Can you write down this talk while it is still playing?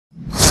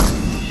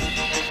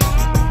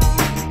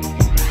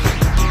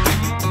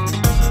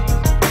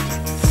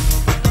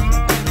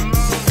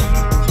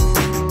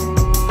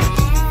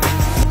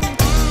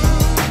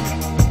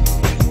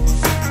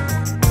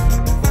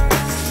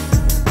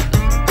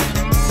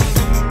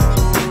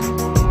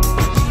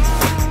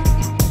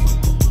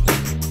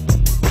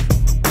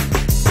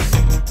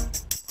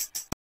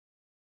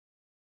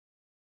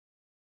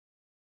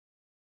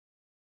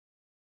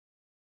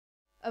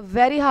A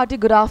very hearty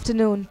good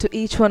afternoon to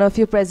each one of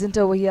you present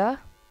over here.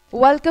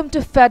 Welcome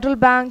to Federal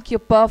Bank, your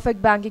perfect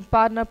banking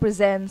partner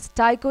presents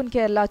Tycoon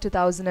Kerala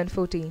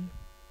 2014.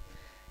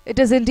 It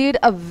is indeed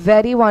a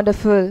very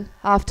wonderful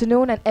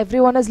afternoon and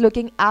everyone is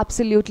looking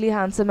absolutely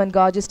handsome and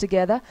gorgeous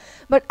together.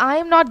 But I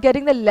am not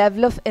getting the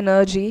level of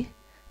energy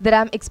that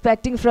I'm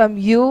expecting from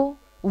you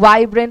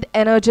vibrant,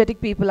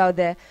 energetic people out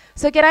there.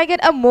 So can I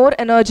get a more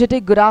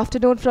energetic good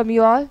afternoon from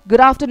you all?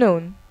 Good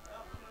afternoon.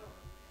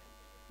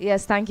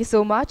 Yes, thank you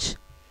so much.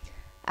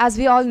 As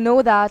we all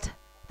know that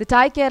the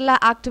Thai Kerala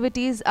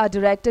activities are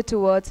directed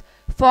towards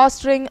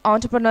fostering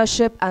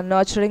entrepreneurship and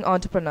nurturing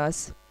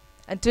entrepreneurs.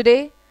 And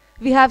today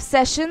we have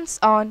sessions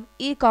on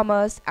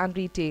e-commerce and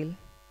retail.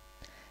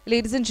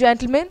 Ladies and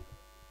gentlemen,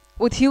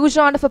 with huge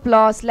round of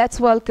applause, let's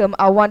welcome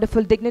our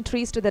wonderful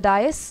dignitaries to the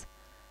dais.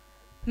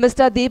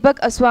 Mr. Deepak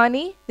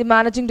Aswani, the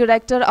Managing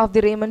Director of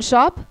the Raymond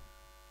Shop.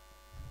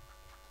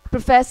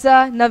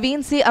 Professor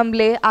Naveen C.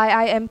 Amble,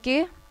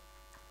 IIMK.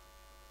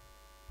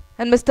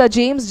 And Mr.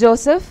 James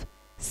Joseph,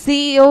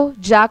 CEO,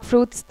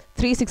 Jackfruits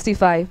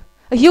 365.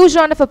 A huge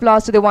round of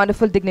applause to the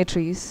wonderful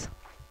dignitaries.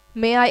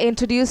 May I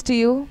introduce to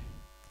you,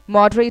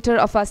 moderator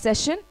of our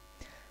session,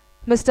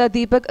 Mr.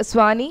 Deepak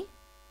Aswani.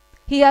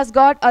 He has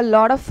got a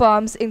lot of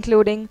firms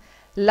including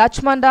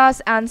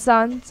Lachmandas and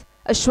Sons,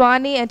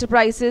 Ashwani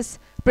Enterprises,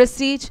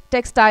 Prestige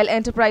Textile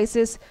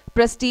Enterprises,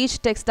 Prestige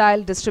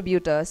Textile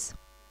Distributors.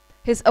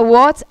 His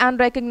awards and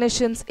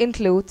recognitions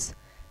includes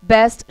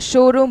Best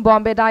Showroom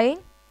Bombay Dyeing,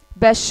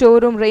 Best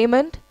Showroom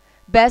Raymond,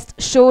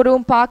 Best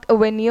Showroom Park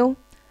Avenue,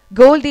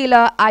 Gold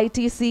Dealer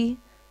ITC,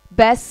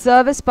 Best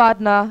Service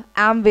Partner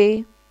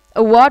Amway,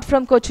 Award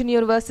from Cochin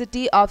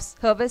University of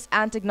Service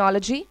and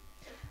Technology,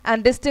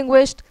 and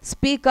Distinguished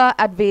Speaker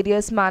at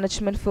various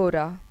management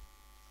fora.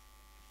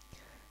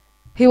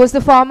 He was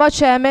the former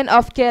chairman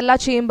of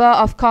Kerala Chamber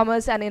of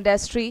Commerce and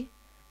Industry,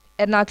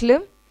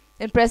 Ernakulam,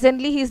 and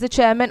presently he is the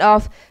chairman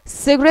of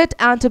Cigarette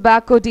and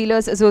Tobacco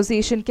Dealers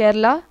Association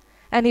Kerala,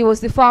 and he was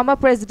the former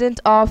president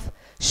of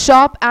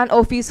Shop and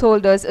Office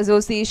Holders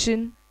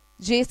Association,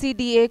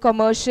 JCDA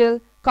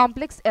Commercial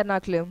Complex,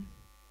 Ernakulam.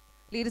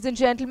 Ladies and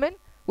gentlemen,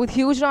 with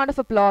huge round of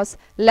applause,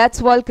 let's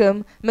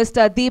welcome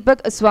Mr.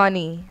 Deepak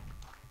Aswani.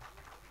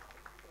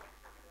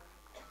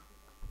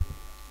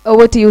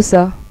 Over to you,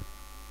 sir.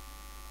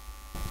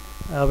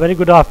 Very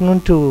good afternoon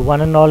to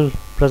one and all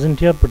present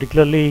here,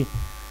 particularly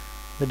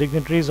the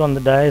dignitaries on the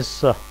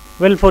dais.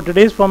 Well, for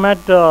today's format,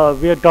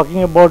 we are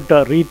talking about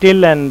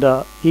retail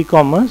and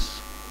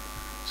e-commerce.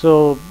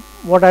 So,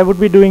 what I would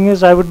be doing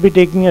is I would be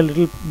taking a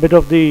little bit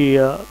of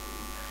the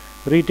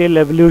retail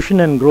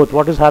evolution and growth,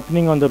 what is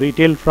happening on the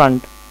retail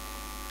front.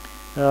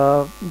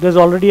 There's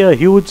already a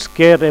huge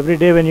scare. Every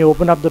day when you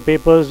open up the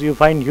papers, you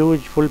find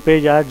huge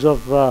full-page ads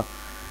of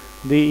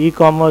the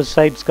e-commerce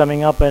sites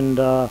coming up and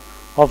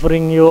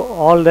offering you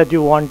all that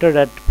you wanted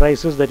at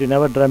prices that you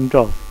never dreamt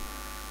of.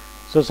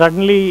 So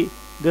suddenly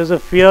there's a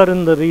fear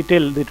in the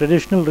retail, the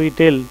traditional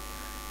retail,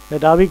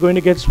 that are we going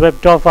to get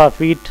swept off our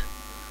feet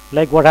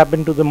like what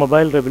happened to the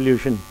mobile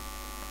revolution.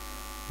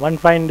 One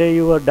fine day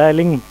you were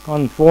dialing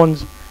on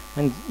phones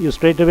and you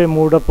straight away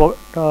moved up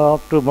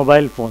to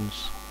mobile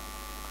phones.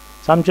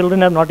 Some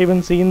children have not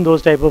even seen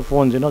those type of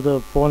phones, the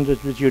phones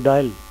with which you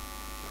dial.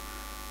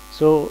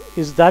 So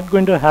is that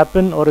going to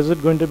happen, or is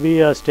it going to be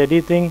a steady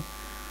thing,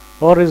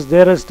 or is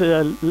there a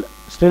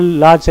still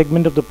large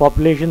segment of the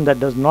population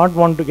that does not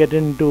want to get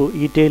into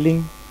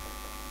e-tailing?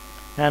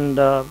 And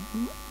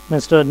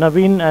Mr.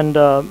 Naveen and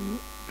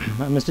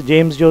Mr.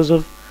 James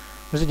Joseph.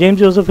 Mr. James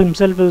Joseph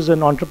himself is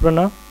an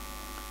entrepreneur.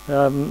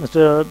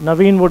 Mr.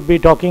 Naveen would be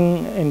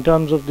talking in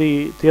terms of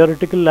the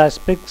theoretical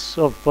aspects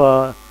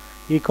of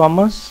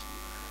e-commerce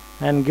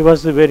and give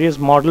us the various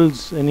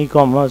models in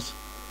e-commerce.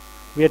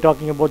 We are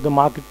talking about the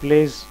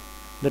marketplace,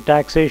 the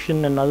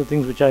taxation and other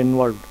things which are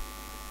involved.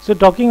 So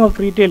talking of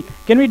retail,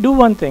 can we do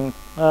one thing?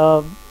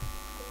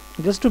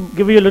 Just to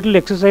give you a little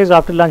exercise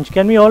after lunch,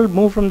 can we all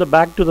move from the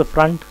back to the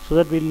front so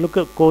that we look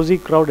a cozy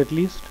crowd at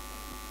least?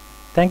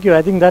 Thank you.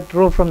 I think that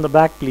row from the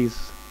back,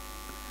 please.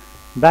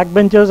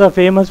 Backbenchers are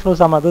famous for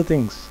some other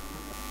things.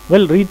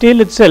 Well,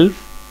 retail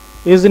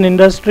itself is an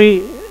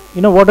industry,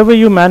 whatever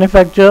you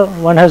manufacture,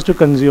 one has to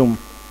consume.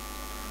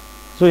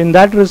 So in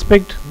that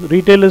respect,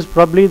 retail is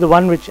probably the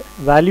one which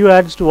value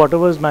adds to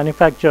whatever is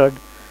manufactured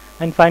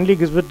and finally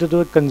gives it to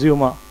the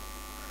consumer.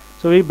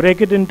 So we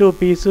break it into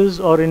pieces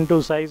or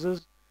into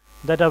sizes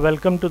that are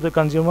welcome to the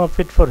consumer,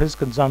 fit for his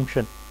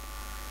consumption.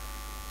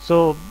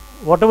 So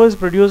whatever is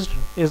produced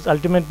is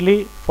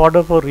ultimately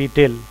fodder for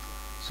retail.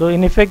 So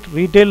in effect,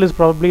 retail is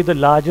probably the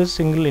largest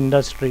single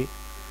industry.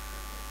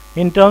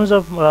 In terms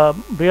of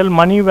real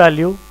money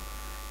value,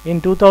 in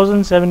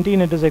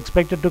 2017 it is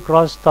expected to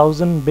cross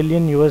 1,000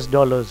 billion US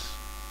dollars.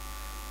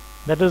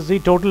 That is the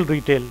total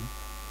retail.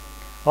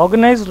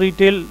 Organized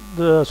retail,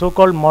 the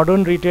so-called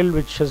modern retail,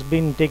 which has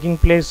been taking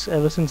place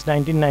ever since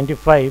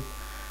 1995,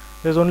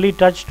 has only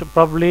touched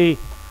probably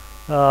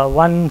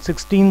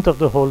 1/16th of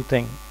the whole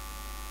thing.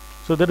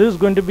 So there is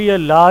going to be a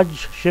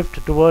large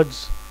shift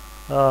towards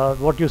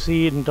what you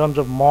see in terms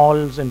of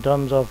malls, in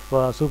terms of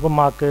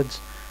supermarkets,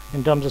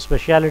 in terms of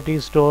specialty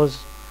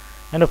stores,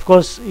 and of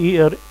course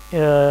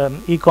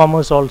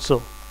e-commerce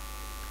also.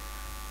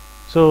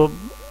 So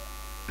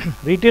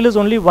retail is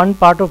only one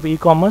part of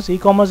e-commerce.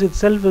 E-commerce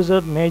itself is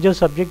a major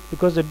subject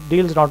because it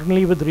deals not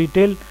only with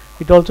retail,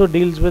 it also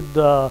deals with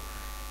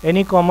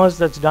any commerce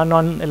that's done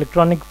on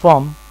electronic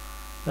form,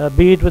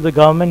 be it with the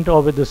government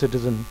or with the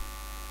citizen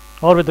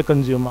or with the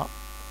consumer.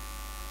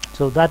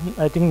 So that,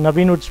 I think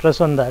Naveen would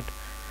stress on that.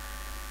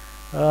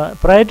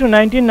 Prior to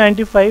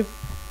 1995,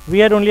 we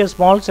had only a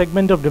small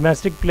segment of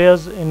domestic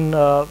players in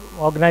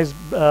organized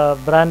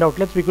brand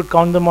outlets. We could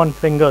count them on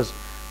fingers.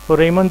 For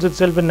Raymond's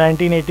itself in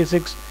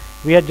 1986,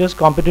 we had just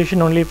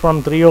competition only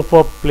from 3 or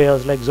 4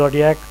 players like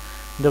Zodiac.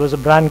 There was a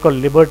brand called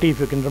Liberty, if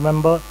you can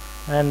remember,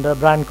 and a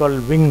brand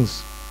called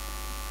Wings.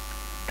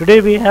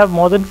 Today we have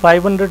more than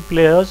 500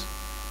 players,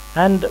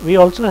 and we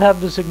also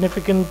have the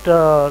significant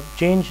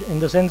change in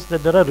the sense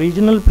that there are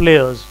regional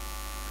players.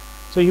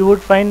 So you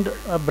would find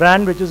a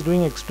brand which is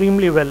doing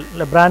extremely well,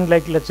 a brand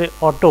like, let's say,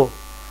 Auto,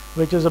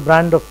 which is a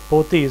brand of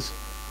Pothys,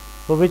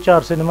 for which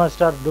our cinema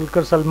star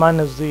Dulquer Salman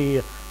is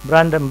the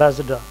brand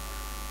ambassador.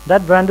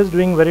 That brand is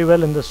doing very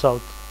well in the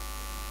south.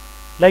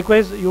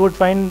 Likewise, you would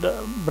find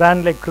a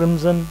brand like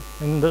Crimson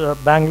in the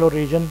Bangalore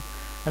region,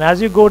 and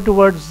as you go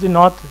towards the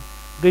north,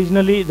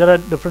 regionally there are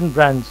different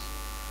brands.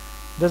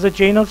 There's a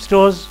chain of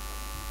stores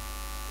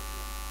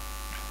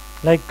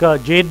like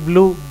Jade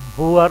Blue,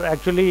 who are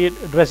actually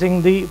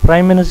dressing the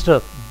Prime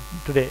Minister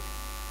today.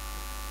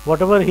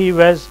 Whatever he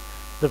wears,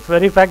 the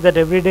very fact that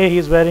every day he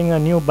is wearing a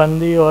new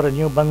bandi or a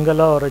new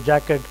bangala or a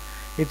jacket,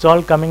 it's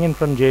all coming in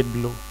from Jade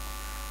Blue.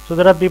 So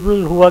there are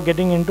people who are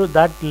getting into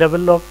that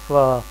level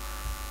of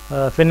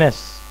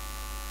finesse.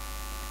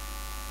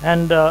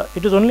 And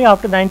it is only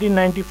after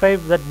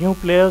 1995 that new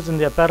players in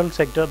the apparel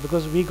sector,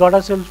 because we got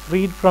ourselves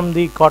freed from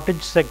the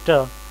cottage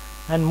sector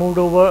and moved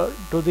over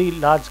to the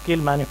large scale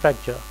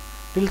manufacture.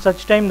 Till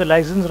such time the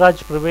license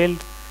Raj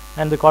prevailed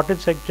and the cottage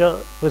sector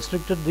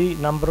restricted the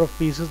number of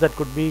pieces that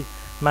could be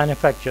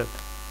manufactured.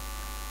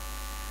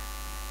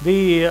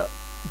 The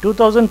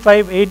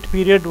 2005-8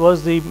 period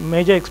was the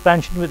major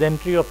expansion with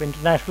entry of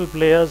international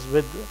players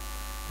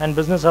and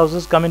business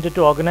houses committed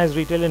to organize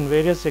retail in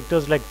various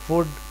sectors like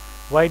food,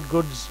 white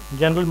goods,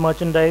 general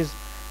merchandise,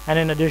 and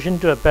in addition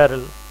to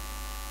apparel.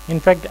 In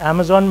fact,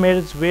 Amazon made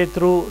its way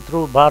through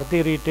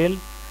Bharti Retail,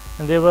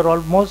 and they were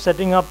almost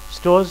setting up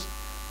stores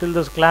till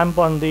this clamp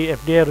on the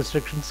FDI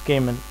restrictions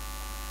came in.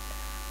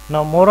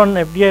 Now more on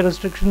FDI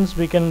restrictions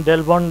we can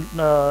delve on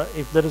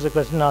if there is a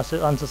question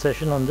answer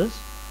session on this.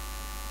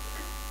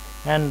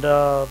 And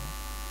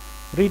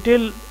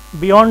retail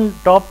beyond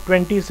top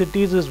 20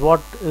 cities is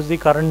what is the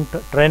current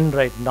trend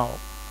right now.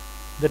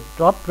 The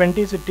top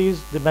 20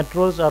 cities, the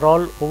metros are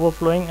all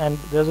overflowing and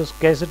there's a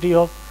scarcity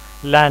of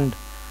land.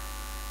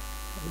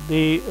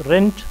 The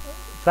rent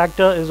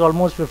factor is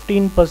almost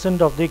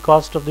 15% of the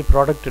cost of the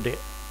product today.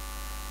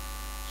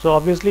 So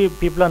obviously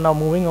people are now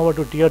moving over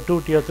to tier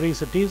 2, tier 3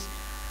 cities,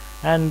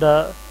 and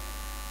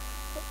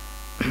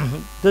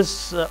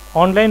this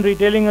online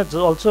retailing has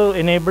also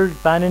enabled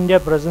pan-India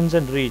presence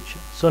and reach.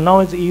 So now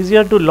it's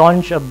easier to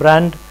launch a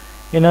brand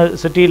in a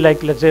city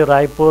like, let's say,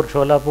 Raipur,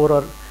 Sholapur,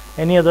 or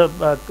any other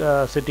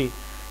city.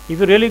 If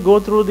you really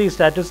go through the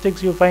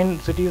statistics, you find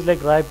cities like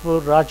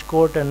Raipur,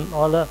 Rajkot, and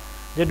all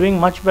they're doing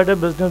much better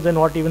business than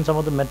what even some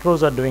of the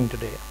metros are doing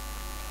today.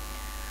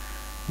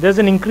 There's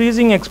an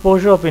increasing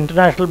exposure of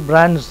international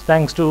brands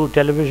thanks to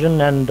television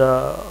and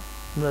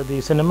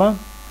the cinema.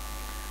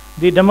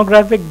 The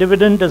demographic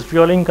dividend is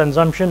fueling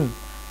consumption.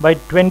 By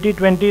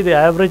 2020, the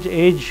average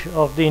age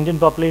of the Indian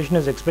population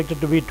is expected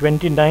to be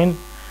 29,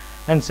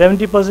 and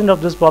 70%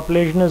 of this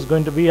population is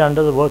going to be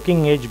under the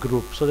working age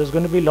group. So there's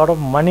going to be a lot of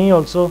money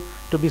also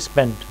to be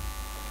spent.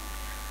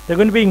 There are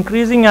going to be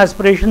increasing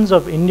aspirations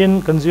of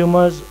Indian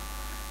consumers,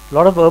 a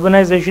lot of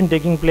urbanization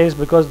taking place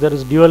because there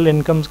is dual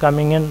incomes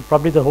coming in,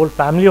 probably the whole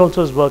family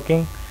also is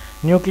working,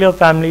 nuclear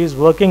families,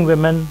 working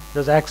women,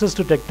 there's access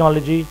to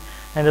technology,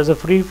 and there's a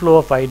free flow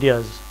of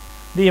ideas.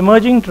 The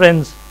emerging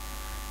trends: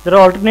 there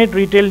are alternate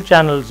retail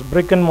channels,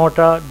 brick and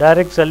mortar,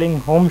 direct selling,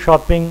 home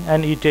shopping,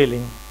 and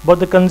e-tailing. But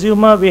the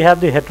consumer, we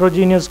have the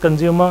heterogeneous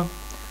consumer.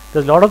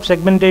 There's a lot of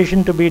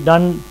segmentation to be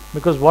done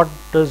because what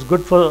is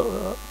good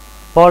for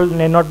Paul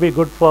may not be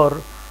good for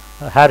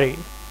Harry.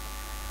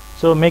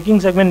 So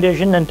making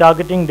segmentation and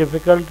targeting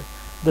difficult.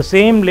 The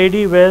same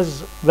lady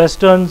wears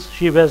westerns,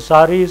 she wears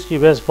saris, she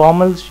wears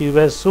formals, she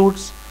wears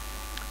suits.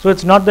 So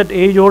it's not that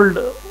age-old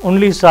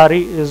only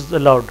sari is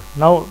allowed.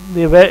 Now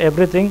they wear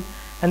everything,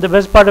 and the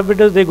best part of it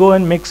is they go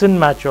and mix and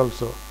match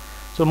also.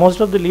 So most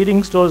of the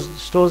leading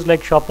stores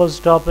like Shoppers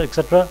Stop,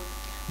 etc.,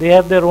 they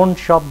have their own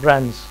shop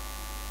brands.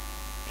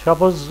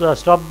 Shoppers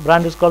Stop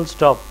brand is called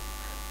Stop.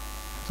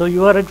 So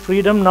you are at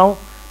freedom now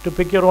to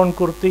pick your own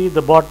kurti,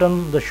 the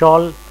bottom, the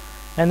shawl,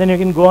 and then you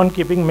can go on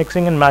keeping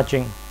mixing and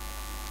matching.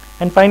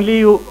 And finally,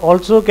 you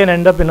also can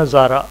end up in a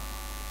Zara.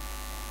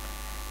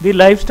 The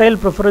lifestyle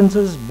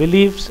preferences,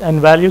 beliefs and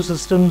value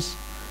systems,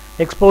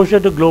 exposure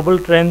to global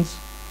trends,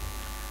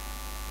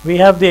 We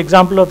have the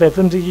example of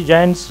FMCG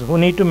giants who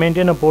need to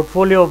maintain a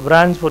portfolio of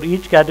brands for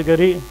each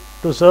category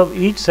to serve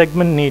each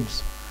segment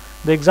needs.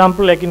 The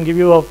example I can give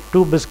you of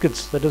two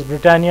biscuits, that is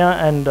Britannia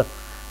and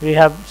we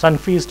have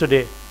Sunfeast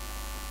today.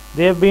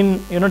 They have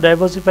been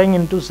diversifying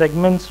into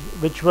segments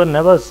which were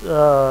never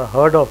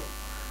heard of.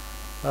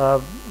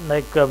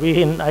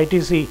 We in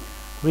ITC,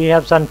 we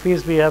have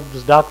Sunfeast, we have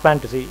this Dark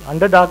Fantasy.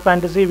 Under Dark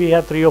Fantasy, we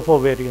have 3 or 4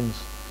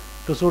 variants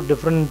to suit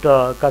different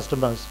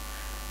customers.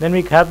 Then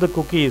we have the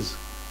cookies.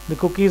 The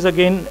cookies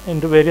again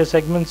into various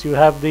segments. You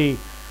have the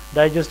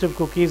digestive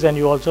cookies and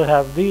you also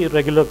have the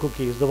regular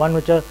cookies, the one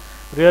which are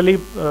really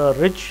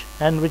rich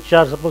and which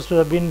are supposed to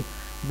have been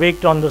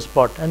baked on the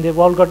spot, and they've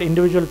all got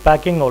individual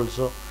packing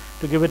also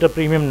to give it a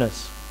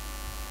premiumness.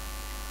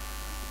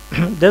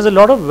 There's a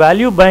lot of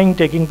value buying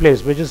taking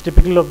place, which is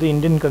typical of the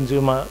Indian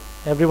consumer.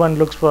 Everyone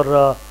looks for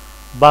a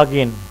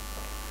bargain.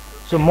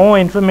 So more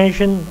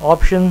information,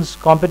 options,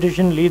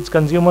 competition leads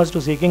consumers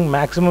to seeking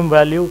maximum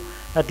value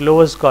at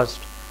lowest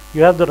cost.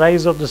 You have the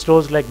rise of the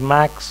stores like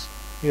Max,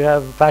 you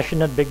have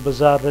Fashion at Big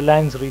Bazaar,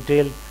 Reliance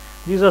Retail.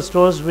 These are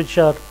stores which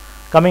are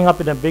coming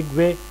up in a big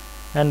way,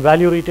 and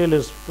value retail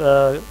is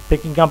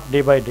picking up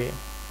day by day.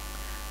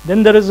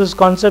 Then there is this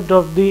concept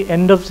of the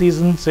end of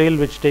season sale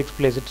which takes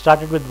place. It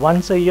started with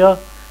once a year,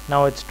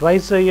 now it's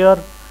twice a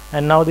year,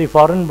 and now the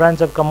foreign brands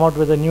have come out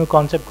with a new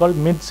concept called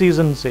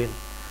mid-season sale.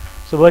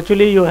 So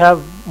virtually you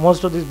have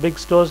most of these big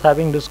stores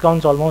having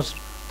discounts almost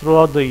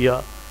throughout the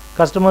year.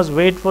 Customers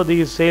wait for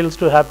these sales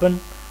to happen,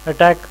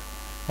 attack,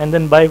 and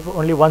then buy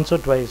only once or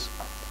twice.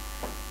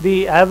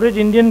 The average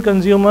Indian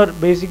consumer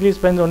basically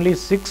spends only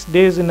 6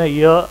 days in a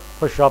year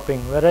for shopping,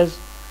 whereas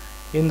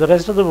in the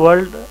rest of the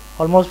world,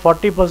 almost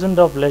 40%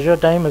 of leisure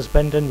time is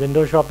spent in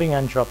window shopping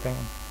and shopping.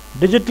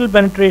 Digital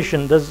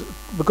penetration,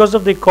 because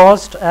of the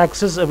cost,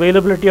 access,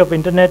 availability of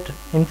internet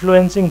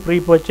influencing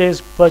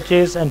pre-purchase,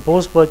 purchase and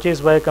post-purchase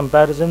via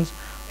comparisons,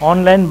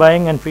 online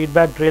buying and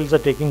feedback trails are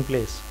taking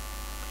place.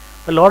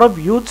 A lot of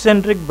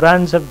youth-centric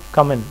brands have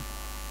come in.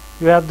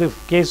 You have the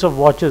case of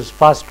watches,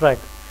 Fast Track.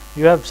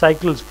 You have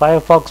cycles,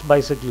 Firefox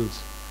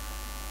bicycles.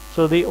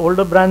 So the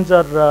older brands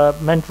are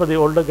meant for the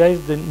older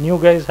guys. The new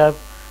guys have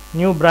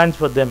new brands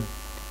for them.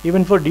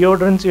 Even for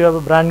deodorants, you have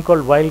a brand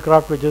called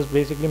Wildcraft, which is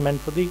basically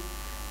meant for the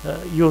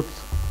youth.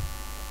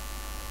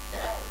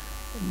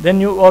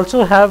 Then you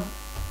also have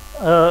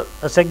a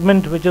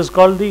segment which is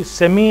called the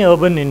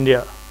semi-urban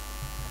India.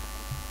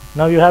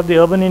 Now you have the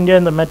urban India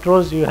in the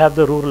metros, you have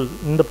the rural.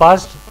 In the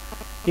past,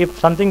 if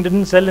something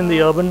didn't sell in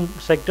the urban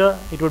sector,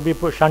 it would be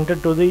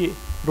shunted to the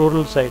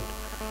rural side.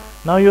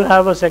 Now you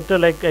have a sector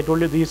like I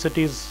told you, these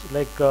cities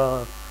like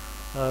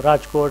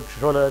Rajkot,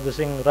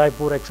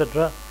 Raipur,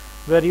 etc.,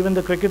 where even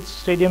the cricket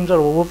stadiums are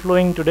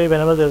overflowing today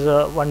whenever there's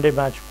a one-day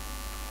match.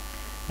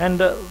 And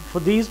for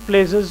these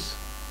places,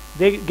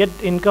 they get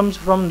incomes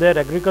from their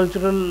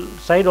agricultural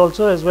side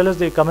also, as well as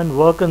they come and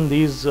work in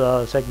these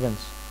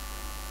segments.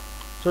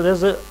 So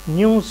there's a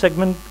new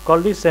segment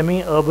called the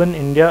semi-urban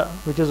India,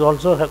 which is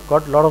also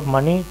got a lot of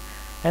money,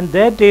 and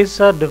their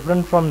tastes are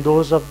different from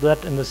those of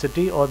that in the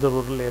city or the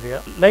rural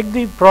area. Like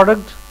the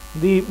product,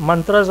 the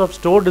mantras of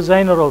store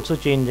design are also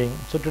changing.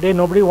 So today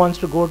nobody wants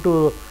to go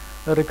to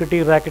a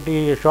rickety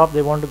rackety shop.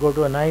 They want to go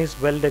to a nice,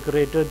 well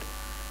decorated,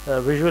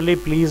 visually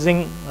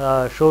pleasing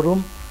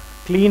showroom,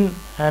 clean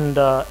and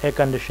air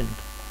conditioned,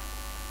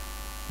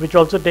 which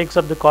also takes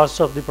up the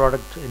cost of the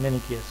product in any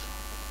case.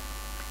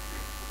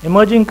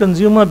 Emerging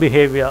consumer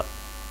behavior.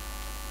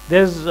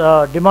 There's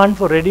demand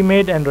for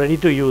ready-made and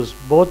ready-to-use,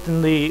 both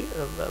in the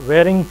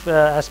wearing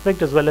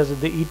aspect as well as in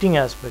the eating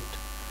aspect.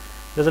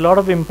 There's a lot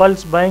of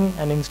impulse buying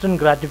and instant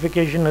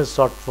gratification is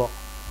sought for.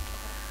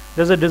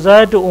 There's a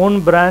desire to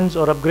own brands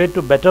or upgrade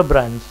to better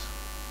brands.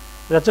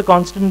 That's a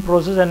constant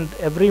process, and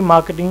every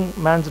marketing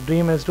man's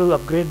dream is to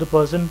upgrade the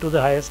person to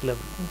the highest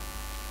level.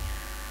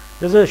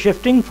 There's a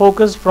shifting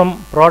focus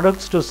from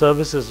products to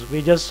services.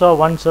 We just saw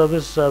one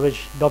service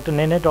which Dr.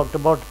 Nene talked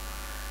about,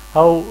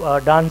 how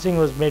dancing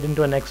was made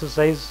into an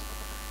exercise.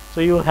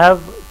 So you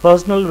have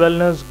personal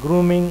wellness,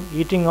 grooming,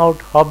 eating out,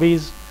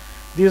 hobbies.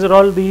 These are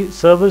all the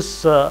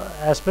service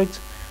aspects,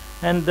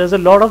 and there's a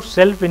lot of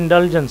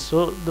self-indulgence.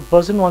 So the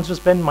person wants to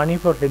spend money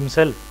for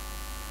himself.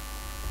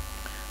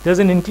 There's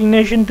an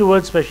inclination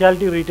towards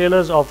specialty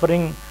retailers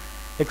offering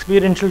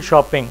experiential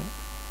shopping.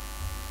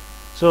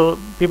 So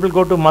people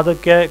go to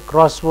Mothercare,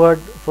 Crossword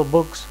for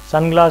books,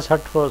 Sunglass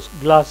Hut for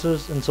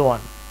glasses, and so on.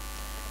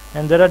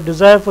 And there are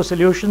desire for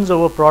solutions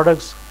over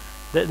products.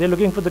 They're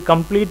looking for the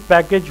complete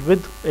package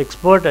with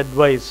expert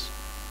advice.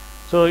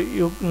 So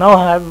you now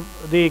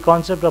have the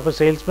concept of a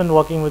salesman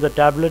walking with a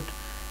tablet,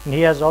 and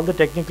he has all the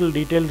technical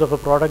details of a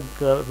product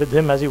with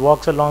him as he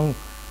walks along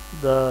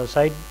the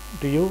side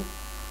to you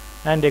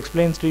and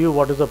explains to you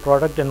what is the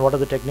product and what are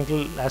the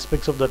technical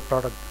aspects of that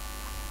product.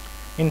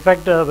 In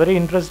fact, a very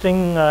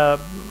interesting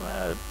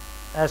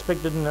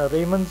aspect in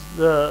Raymond's,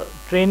 the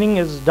training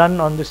is done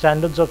on the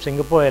standards of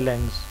Singapore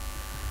Airlines.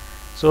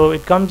 So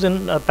it comes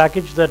in a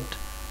package that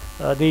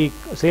the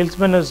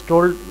salesman is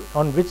told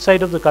on which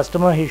side of the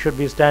customer he should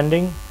be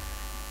standing,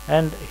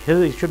 and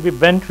he should be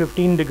bent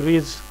 15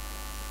 degrees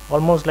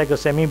almost like a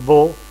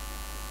semi-bow,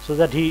 so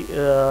that he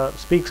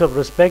speaks of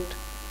respect,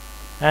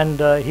 and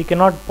he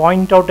cannot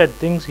point out at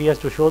things. He has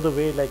to show the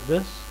way like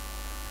this,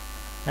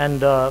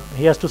 and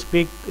he has to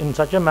speak in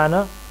such a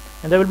manner,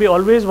 and there will be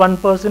always one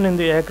person in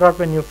the aircraft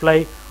when you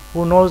fly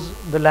who knows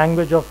the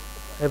language of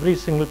every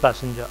single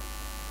passenger,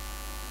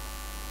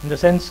 in the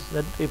sense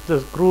that if the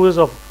crew is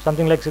of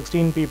something like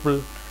 16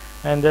 people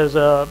and there's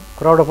a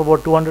crowd of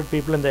about 200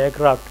 people in the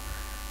aircraft,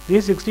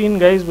 these 16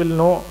 guys will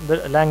know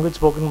the language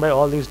spoken by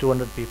all these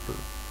 200 people.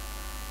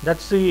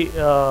 That's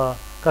the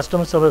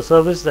customer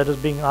service that is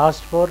being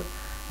asked for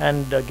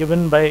and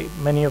given by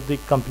many of the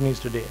companies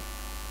today.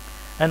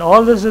 And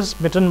all this is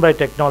smitten by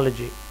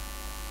technology.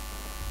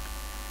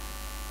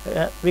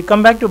 We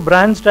come back to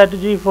brand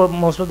strategy for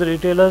most of the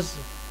retailers.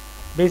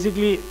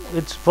 Basically,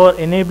 it's for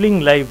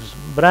enabling lives.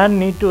 Brand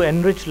need to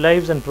enrich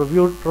lives and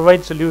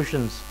provide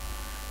solutions.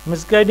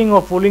 Misguiding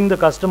or fooling the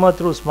customer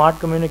through smart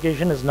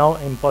communication is now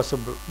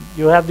impossible.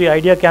 You have the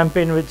idea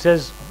campaign which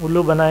says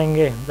Ullu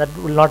banayenge, that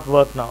will not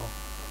work now.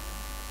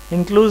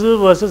 Inclusive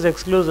versus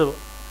exclusive.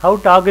 How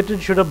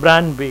targeted should a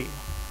brand be?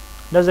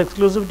 Does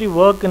exclusivity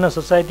work in a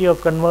society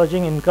of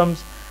converging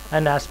incomes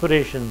and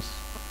aspirations?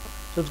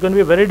 So it's going to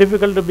be very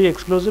difficult to be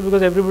exclusive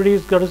because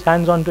everybody's got his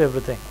hands on to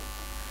everything.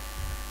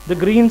 The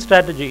green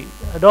strategy.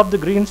 Adopt the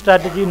green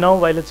strategy now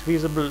while it's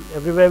feasible.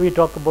 Everywhere we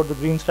talk about the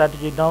green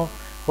strategy now.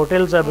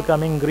 Hotels are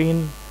becoming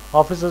green,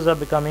 offices are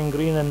becoming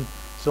green, and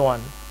so on.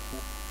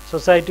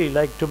 Society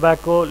like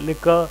tobacco,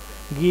 liquor,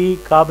 ghee,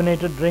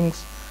 carbonated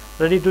drinks,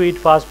 ready to eat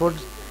fast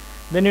foods.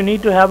 Then you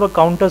need to have a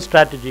counter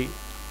strategy.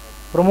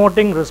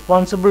 Promoting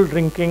responsible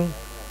drinking,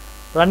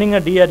 running a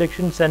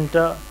de-addiction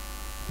center,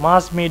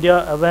 mass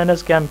media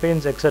awareness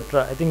campaigns,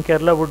 etc. I think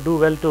Kerala would do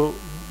well to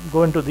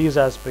go into these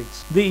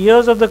aspects. The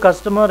ears of the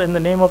customer in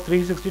the name of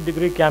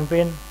 360-degree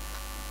campaign,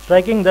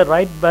 striking the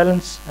right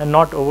balance and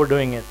not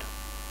overdoing it.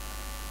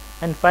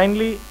 And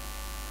finally,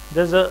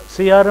 there's a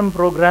CRM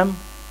program.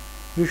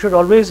 You should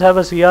always have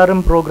a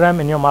CRM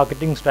program in your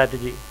marketing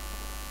strategy.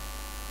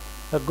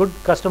 A good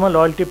customer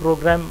loyalty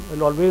program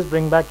will always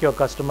bring back your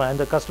customer, and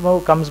the customer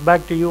who comes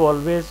back to you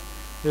always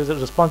is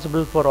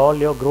responsible for all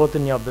your growth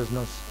in your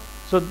business.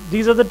 So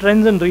these are the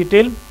trends in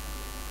retail.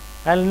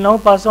 I'll now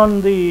pass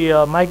on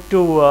the mic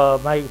to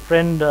my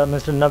friend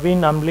Mr.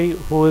 Naveen Amli,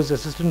 who is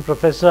Assistant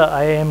Professor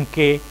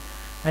IIMK,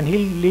 and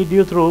he'll lead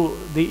you through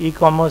the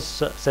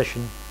e-commerce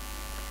session.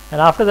 And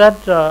after that,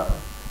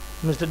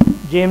 Mr.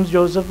 James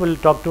Joseph will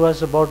talk to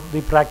us about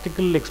the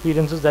practical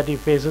experiences that he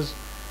faces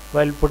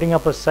while putting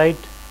up a site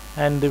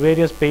and the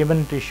various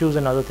payment issues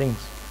and other things.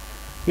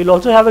 We'll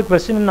also have a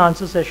question and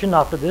answer session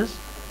after this.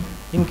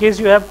 In case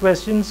you have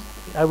questions,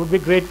 I would be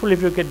grateful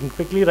if you could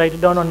quickly write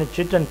it down on a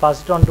chit and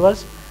pass it on to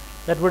us.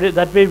 That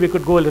way we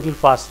could go a little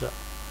faster.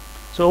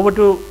 So over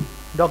to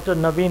Dr.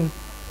 Naveen.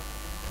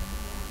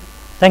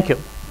 Thank you.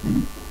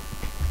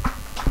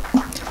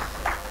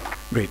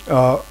 Great.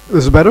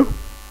 This is better?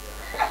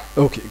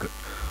 Okay, good.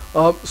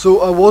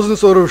 So I wasn't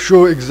sort of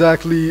sure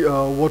exactly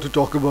what to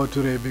talk about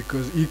today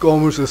because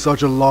e-commerce is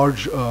such a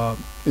large,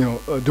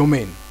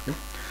 domain. Okay?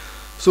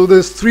 So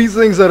there's three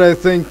things that I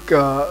think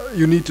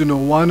you need to know.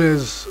 One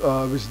is,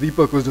 which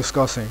Deepak was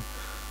discussing,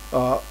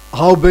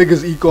 how big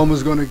is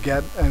e-commerce going to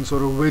get, and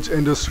sort of which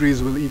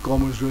industries will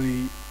e-commerce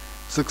really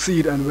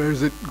succeed, and where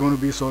is it going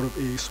to be sort of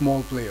a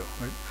small player,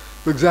 right?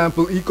 For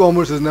example,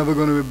 e-commerce is never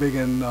going to be big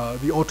in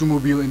the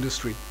automobile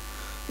industry,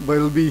 but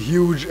it'll be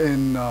huge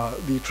in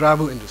the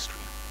travel industry.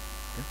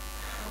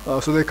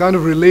 Okay? So they're kind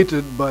of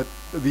related, but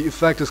the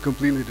effect is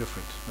completely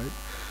different,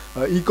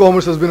 right?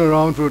 E-commerce has been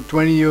around for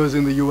 20 years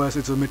in the US.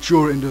 It's a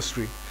mature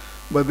industry,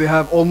 but they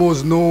have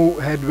almost no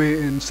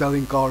headway in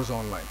selling cars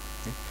online.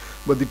 Okay?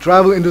 But the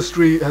travel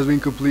industry has been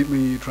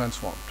completely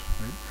transformed.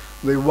 Right?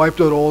 They wiped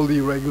out all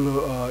the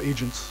regular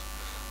agents,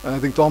 and I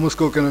think Thomas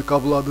Cook and a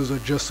couple others are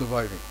just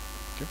surviving.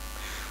 Okay?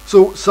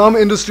 So some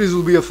industries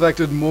will be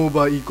affected more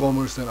by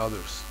e-commerce than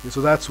others. Okay?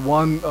 So that's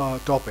one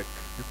topic.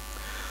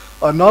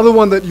 Okay? Another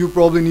one that you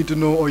probably need to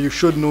know, or you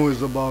should know,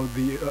 is about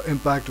the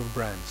impact of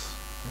brands.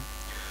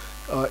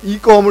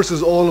 E-commerce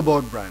is all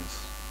about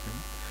brands.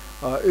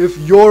 If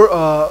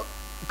your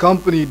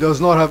company does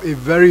not have a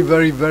very,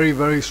 very, very,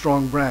 very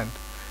strong brand,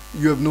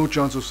 you have no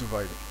chance of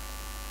surviving.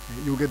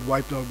 You'll get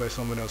wiped out by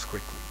someone else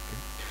quickly.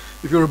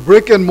 If you're a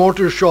brick and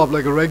mortar shop,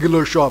 like a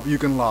regular shop, you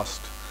can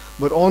last.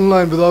 But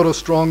online, without a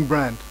strong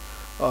brand,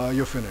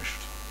 you're finished.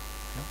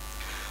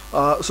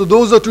 So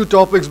those are two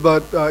topics,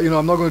 but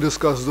I'm not going to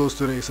discuss those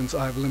today since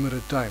I have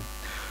limited time.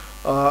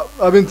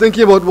 I've been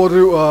thinking about what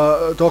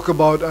to talk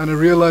about, and I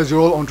realize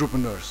you're all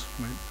entrepreneurs.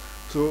 Right?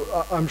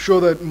 So I'm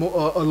sure that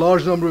a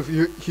large number of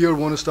you here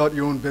want to start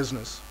your own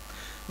business.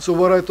 So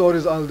what I thought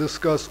is I'll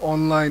discuss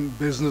online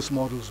business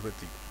models with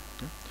you.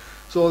 Okay?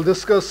 So I'll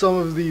discuss some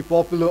of the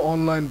popular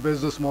online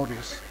business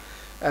models,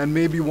 and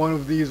maybe one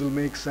of these will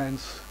make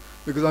sense,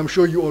 because I'm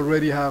sure you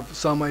already have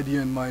some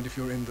idea in mind if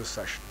you're in this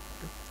session.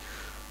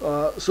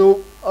 Okay?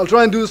 So I'll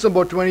try and do this in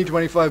about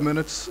 20-25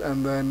 minutes,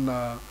 and then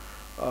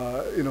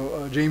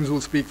James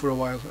will speak for a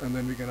while, and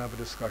then we can have a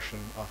discussion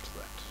after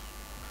that.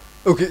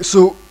 Okay,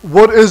 so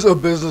what is a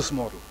business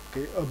model?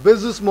 Okay, a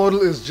business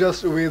model is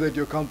just a way that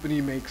your company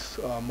makes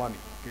money.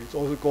 Okay, it's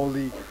also called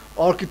the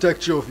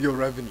architecture of your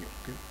revenue.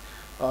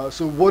 Okay,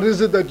 so what is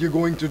it that you're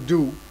going to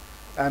do,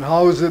 and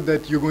how is it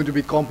that you're going to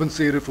be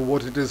compensated for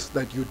what it is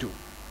that you do?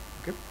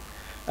 Okay,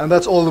 and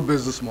that's all the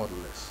business model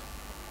is.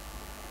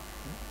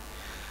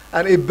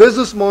 And a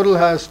business model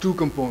has two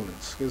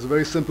components. There's a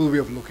very simple way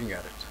of looking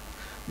at it.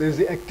 There's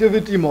the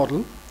activity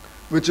model,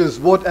 which is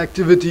what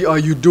activity are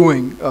you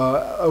doing,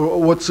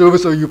 what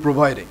service are you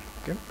providing.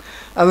 Okay?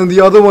 And then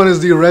the other one is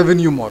the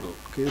revenue model.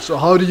 Okay? So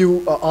how do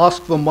you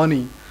ask for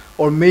money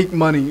or make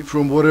money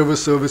from whatever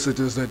service it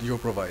is that you're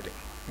providing.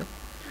 Okay?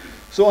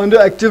 So under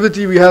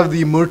activity, we have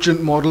the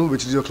merchant model,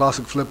 which is your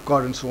classic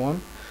Flipkart and so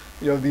on.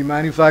 You have the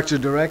manufacturer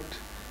direct,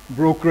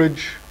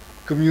 brokerage,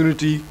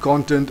 community,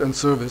 content, and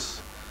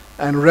service.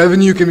 And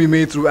revenue can be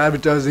made through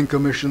advertising,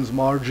 commissions,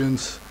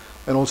 margins,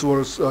 and also what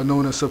is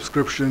known as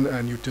subscription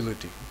and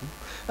utility.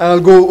 And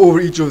I'll go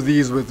over each of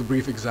these with a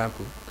brief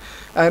example.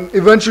 And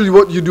eventually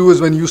what you do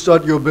is when you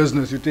start your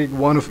business, you take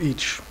one of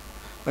each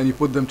and you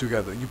put them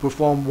together. You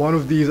perform one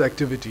of these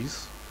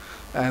activities,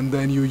 and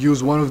then you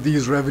use one of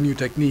these revenue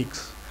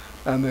techniques,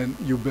 and then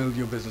you build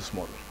your business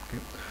model.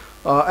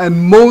 Okay?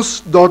 And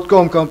most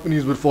 .com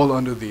companies would fall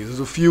under these.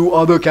 There's a few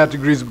other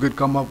categories we could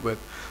come up with,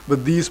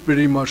 but these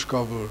pretty much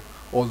cover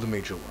all the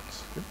major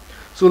ones. Okay?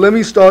 So let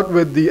me start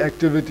with the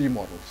activity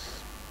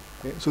models.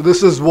 Okay? So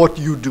this is what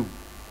you do.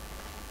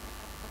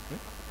 Okay?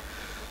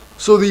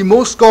 So the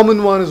most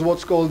common one is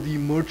what's called the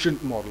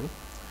merchant model,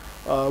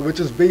 which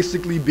is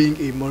basically being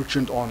a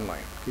merchant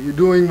online. Okay? You're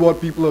doing what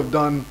people have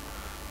done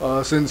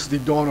since the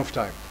dawn of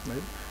time.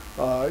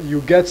 Right?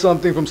 You get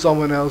something from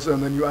someone else,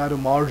 and then you add a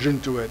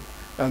margin to it,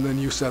 and then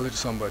you sell it to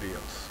somebody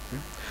else.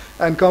 Okay?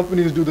 And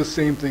companies do the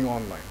same thing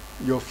online.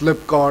 Your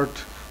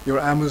Flipkart, your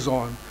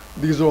Amazon,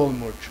 these are all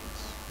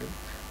merchants.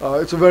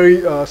 Okay? It's a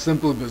very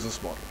simple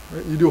business model.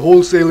 Right? You do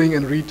wholesaling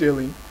and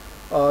retailing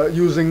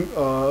using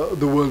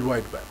the World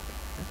Wide Web.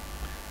 Okay?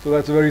 So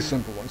that's a very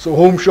simple one. So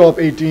Home Shop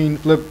 18,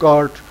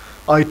 Flipkart,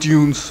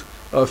 iTunes,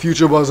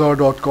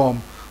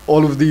 FutureBazaar.com,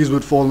 all of these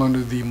would fall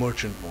under the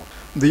merchant model.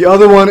 The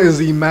other one is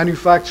the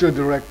manufacturer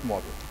direct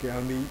model. Okay?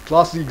 And the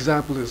classic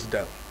example is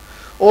Dell.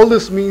 All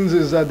this means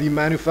is that the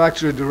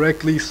manufacturer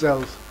directly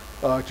sells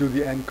to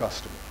the end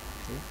customer.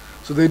 Okay?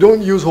 So they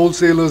don't use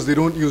wholesalers, they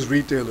don't use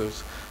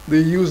retailers. They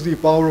use the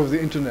power of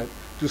the internet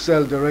to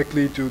sell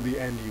directly to the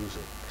end user.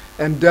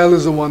 And Dell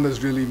is the one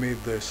that's really made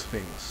this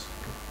famous.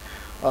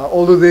 Okay?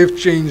 Although they've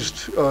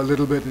changed a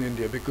little bit in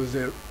India because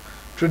their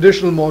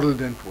traditional model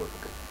didn't work.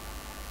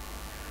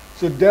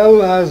 So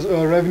Dell has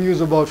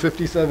revenues about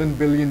 57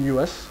 billion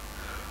US.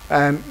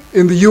 And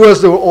in the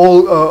US, they were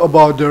all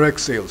about direct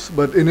sales.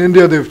 But in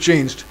India, they've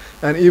changed.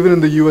 And even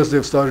in the US,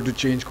 they've started to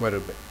change quite a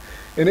bit.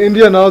 In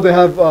India now, they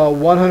have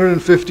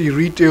 150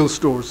 retail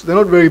stores. They're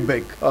not very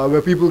big,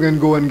 where people can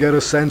go and get a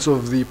sense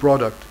of the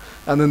product,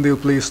 and then they'll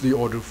place the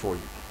order for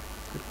you.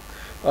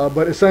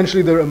 But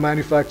essentially, they're a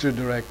manufacturer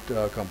direct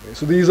company.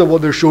 So these are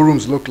what their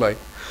showrooms look like.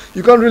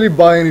 You can't really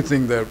buy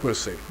anything there per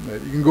se.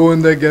 Right? You can go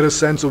in there, get a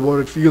sense of what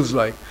it feels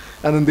like,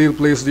 and then they'll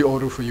place the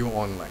order for you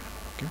online.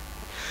 Okay?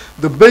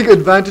 The big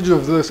advantage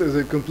of this is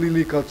it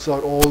completely cuts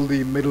out all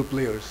the middle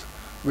players,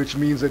 which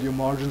means that your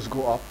margins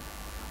go up,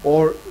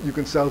 or you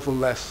can sell for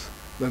less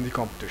than the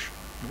competition.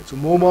 Right? So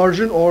more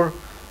margin or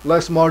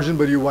less margin,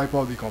 but you wipe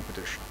out the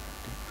competition.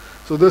 Okay?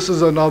 So this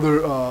is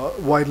another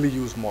widely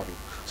used model.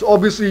 So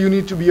obviously you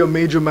need to be a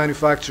major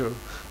manufacturer.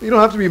 You don't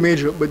have to be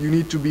major, but you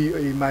need to be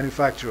a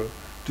manufacturer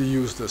to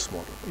use this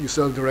model. You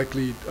sell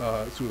directly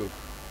through the...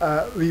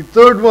 The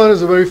third one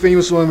is a very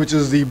famous one, which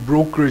is the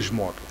brokerage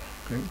model.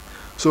 Okay?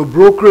 So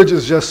brokerage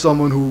is just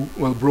someone who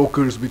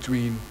brokers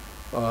between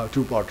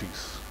two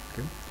parties.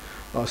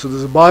 Okay? So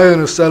there's a buyer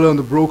and a seller, and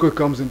the broker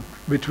comes in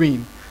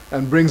between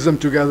and brings them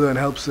together and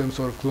helps them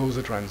sort of close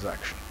the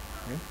transaction.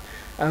 Okay?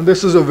 And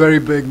this is a very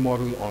big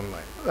model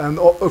online. And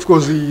of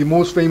course, the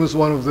most famous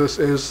one of this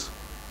is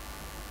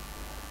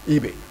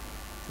eBay.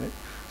 Okay?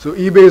 So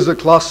eBay is a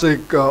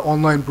classic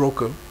online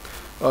broker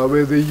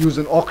where they use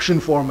an auction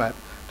format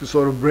to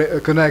sort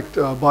of connect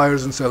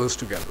buyers and sellers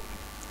together.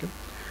 Okay?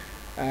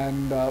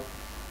 And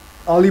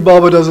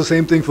Alibaba does the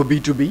same thing for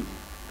B2B.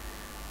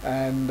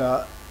 And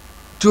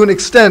to an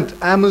extent,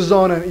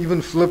 Amazon and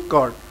even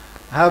Flipkart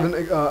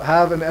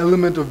have an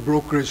element of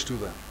brokerage to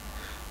them.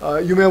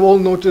 You may have all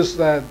noticed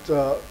that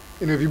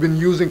if you've been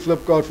using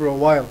Flipkart for a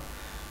while,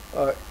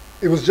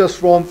 it was just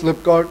from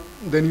Flipkart.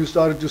 Then you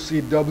started to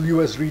see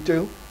WS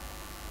Retail,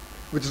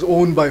 which is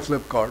owned by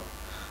Flipkart.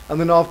 And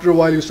then after a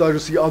while, you started to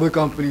see other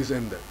companies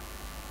in there.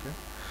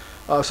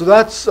 So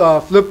that's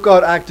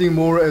Flipkart acting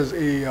more as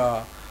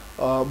a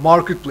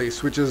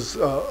marketplace, which is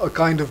a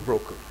kind of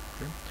broker,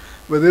 okay?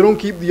 Where they don't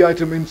keep the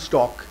item in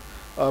stock,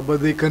 but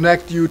they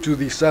connect you to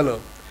the seller,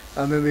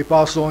 and then they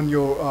pass on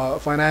your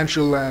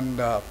financial and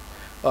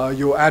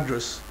your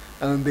address,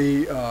 and then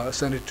they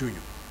send it to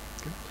you.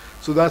 Okay?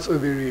 So that's a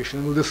variation,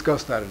 and we'll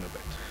discuss that in a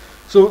bit.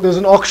 So there's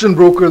an auction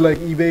broker like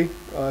eBay,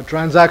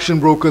 transaction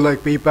broker like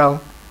PayPal.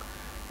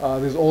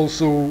 There's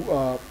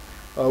also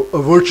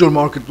a virtual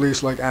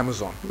marketplace like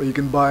Amazon, where you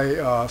can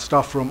buy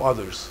stuff from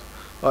others.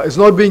 It's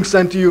not being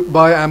sent to you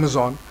by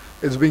Amazon,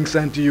 it's being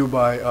sent to you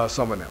by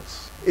someone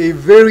else. A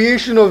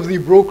variation of the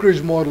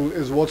brokerage model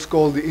is what's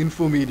called the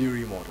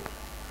intermediary model.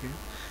 Okay?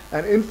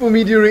 An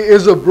intermediary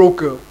is a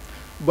broker,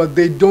 but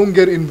they don't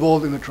get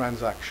involved in the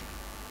transaction.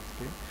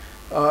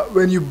 Okay?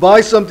 When you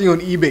buy something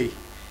on eBay,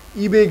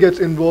 eBay gets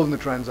involved in the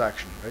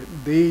transaction. Right?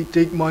 They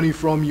take money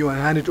from you and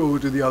hand it over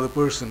to the other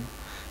person,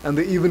 and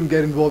they even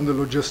get involved in the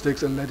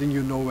logistics and letting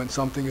you know when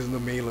something is in the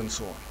mail and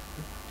so on.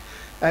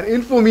 An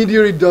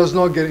intermediary does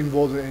not get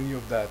involved in any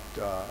of that,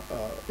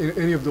 in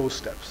any of those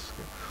steps.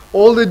 Okay?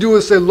 All they do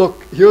is say,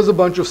 look, here's a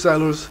bunch of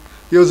sellers,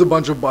 here's a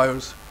bunch of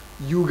buyers,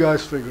 you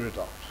guys figure it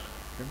out.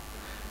 Okay?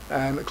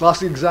 And a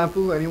classic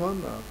example,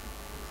 anyone?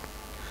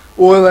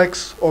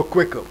 OLX or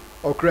Quicker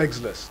or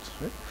Craigslist.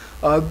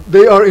 Right?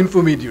 They are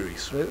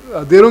intermediaries.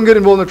 Right? They don't get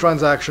involved in the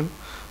transaction.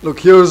 Look,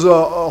 here's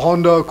a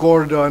Honda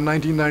Accord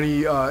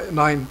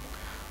 1999,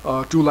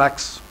 2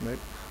 lakhs.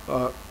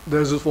 Right?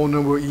 There's his phone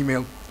number,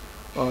 email.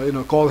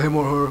 Call him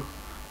or her,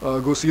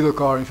 go see the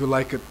car, and if you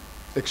like it,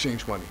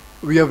 exchange money.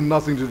 We have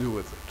nothing to do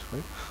with it.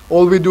 Right?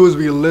 All we do is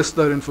we list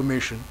that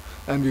information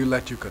and we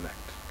let you connect.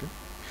 Okay?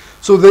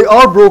 So they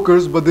are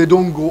brokers, but they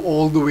don't go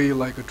all the way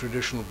like a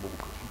traditional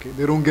broker. Okay?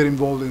 They don't get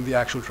involved in the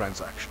actual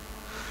transaction.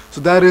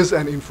 So that is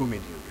an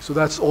intermediary. So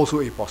that's also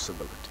a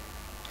possibility.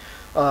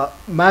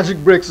 Magic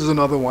Bricks is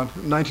another one,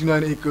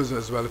 99 acres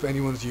as well, if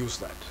anyone's used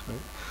that. Right?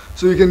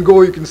 So you can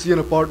go, you can see an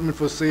apartment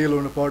for sale or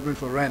an apartment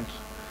for rent.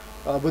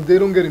 But they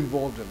don't get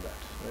involved in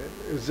that.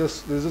 Right? It's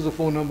just, this is a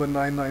phone number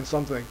 99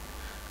 something,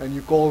 and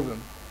you call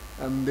them,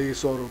 and they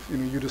sort of,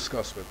 you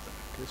discuss with them.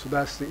 Okay? So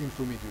that's the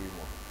intermediary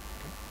model.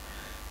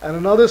 Okay? And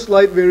another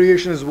slight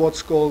variation is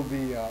what's called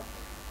the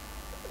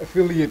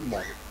affiliate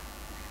model.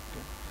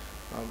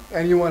 Okay?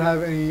 Anyone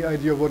have any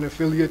idea what an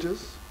affiliate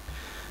is?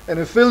 An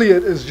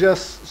affiliate is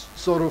just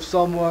sort of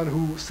someone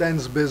who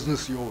sends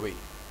business your way.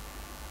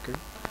 Okay?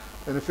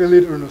 An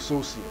affiliate or an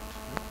associate.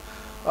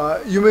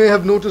 You may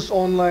have noticed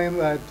online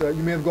that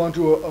you may have gone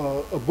to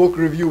a book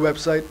review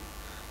website,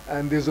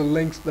 and there's a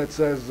link that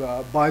says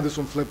buy this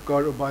from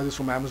Flipkart or buy this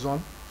from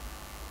Amazon.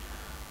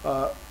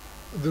 The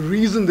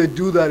reason they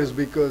do that is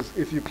because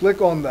if you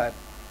click on that,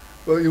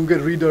 well, you'll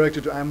get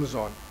redirected to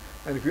Amazon,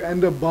 and if you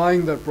end up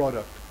buying that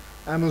product,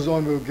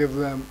 Amazon will give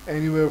them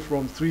anywhere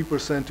from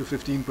 3% to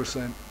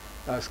 15%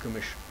 as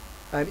commission.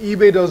 And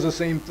eBay does the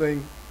same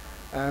thing,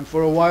 and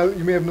for a while,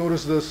 you may have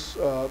noticed this.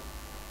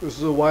 This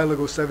was a while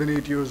ago,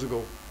 7-8 years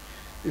ago.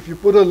 If you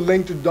put a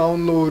link to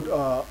download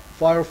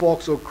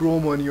Firefox or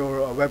Chrome on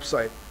your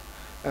website,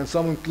 and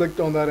someone clicked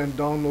on that and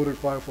downloaded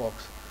Firefox,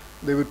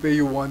 they would pay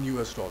you $1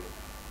 US. So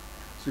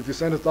if you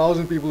send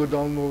 1,000 people to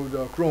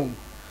download Chrome,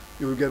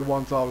 you would get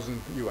 1,000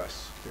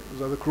 US. Okay? It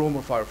was either Chrome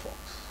or Firefox.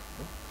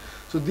 Okay?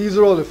 So these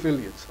are all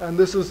affiliates, and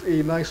this is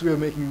a nice way of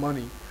making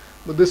money,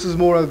 but this is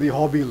more at the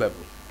hobby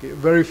level. Okay?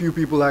 Very few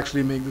people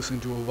actually make this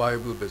into a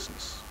viable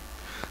business.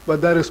 But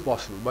that is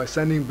possible by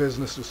sending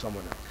business to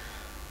someone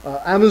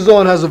else.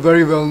 Amazon has a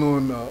very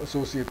well-known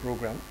associate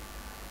program.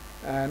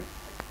 And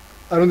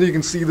I don't think you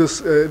can see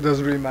this, it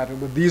doesn't really matter,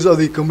 but these are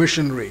the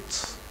commission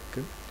rates.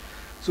 Okay?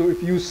 So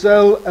if you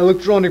sell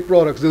electronic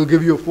products, they'll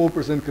give you a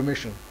 4%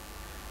 commission.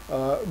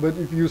 But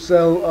if you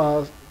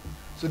sell,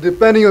 so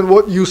depending on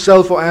what you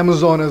sell for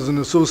Amazon as an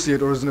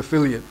associate or as an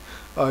affiliate,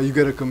 you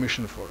get a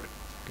commission for it.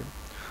 Okay?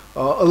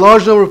 A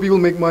large number of people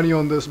make money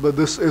on this, but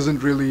this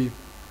isn't really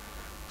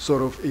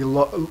sort of a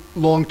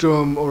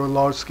long-term or a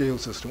large-scale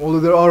system. Although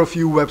there are a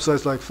few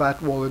websites like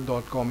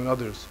fatwallet.com and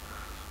others,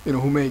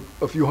 who make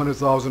a few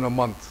 $100,000 a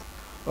month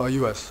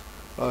US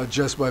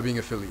just by being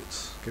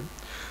affiliates. Okay?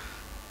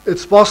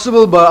 It's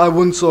possible, but I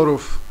wouldn't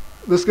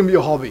this can be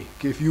a hobby.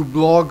 Okay? If you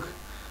blog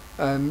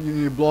and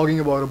you're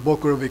blogging about a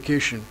book or a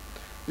vacation,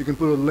 you can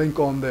put a link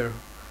on there,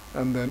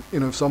 and then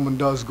if someone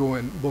does go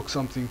and book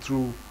something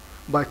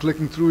by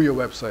clicking through your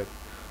website,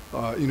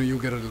 you'll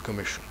get a little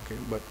commission. Okay?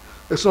 But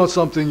it's not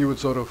something you would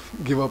sort of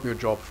give up your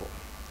job for.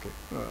 Okay?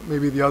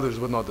 Maybe the others,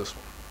 but not this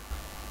one.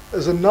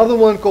 There's another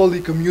one called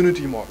the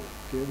community model,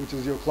 okay, which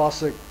is your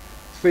classic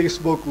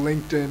Facebook,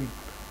 LinkedIn,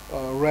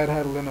 Red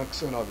Hat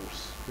Linux, and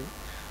others.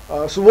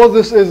 Okay? So what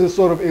this is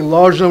sort of a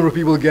large number of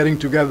people getting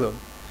together,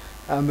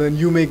 and then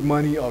you make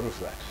money out of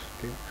that.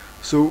 Okay?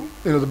 So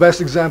the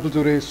best example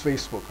today is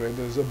Facebook. Right?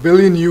 There's 1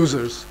 billion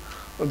users.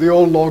 They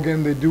all log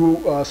in, they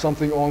do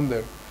something on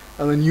there,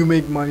 and then you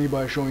make money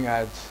by showing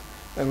ads.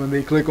 And when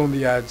they click on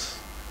the ads,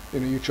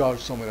 you charge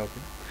someone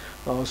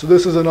else. So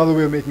this is another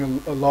way of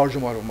making a large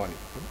amount of money.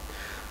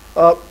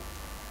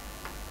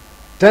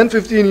 10,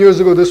 15 years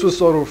ago, this was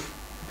sort of,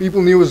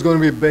 people knew it was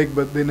going to be big,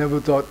 but they never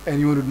thought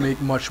anyone would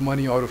make much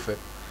money out of it.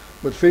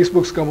 But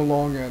Facebook's come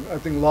along, and I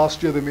think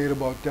last year they made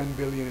about 10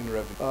 billion in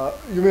revenue.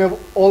 You may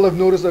all have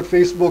noticed that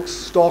Facebook's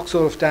stock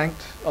sort of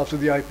tanked after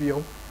the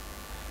IPO.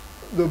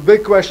 The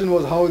big question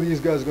was, how are these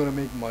guys going to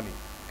make money?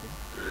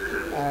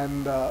 Okay?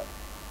 And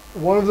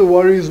one of the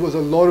worries was a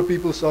lot of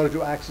people started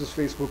to access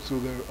Facebook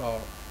through their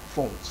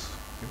phones.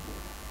 Okay?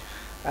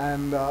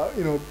 And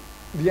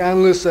the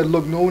analyst said,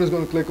 look, no one is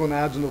going to click on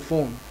ads on the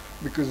phone,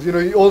 Because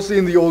you all see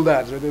in the old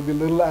ads, right? There'll be a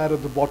little ad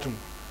at the bottom,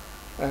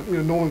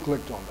 and no one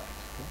clicked on that.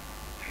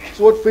 Okay?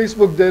 So what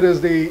Facebook did is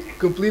they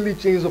completely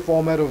changed the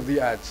format of the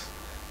ads.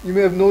 You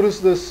may have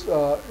noticed this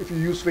if you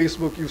use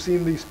Facebook. You've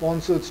seen the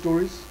sponsored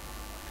stories.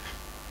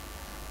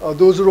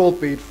 Those are all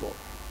paid for.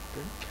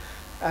 Okay?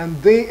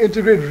 And they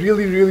integrate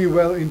really, really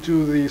well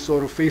into the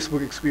sort of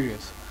Facebook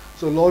experience.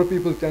 So a lot of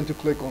people tend to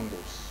click on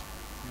those.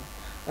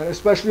 And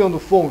especially on the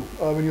phone,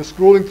 when you're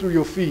scrolling through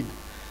your feed,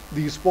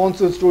 the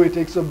sponsored story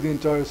takes up the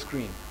entire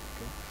screen.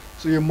 Okay?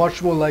 So you're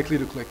much more likely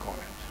to click on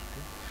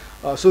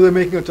it. Okay? So they're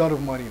making a ton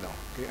of money now.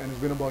 Okay? And it's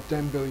been about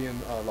 10 billion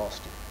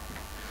last year.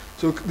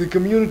 So the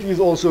community is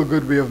also a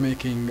good way of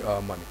making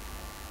money.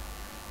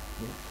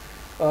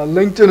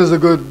 LinkedIn is a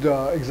good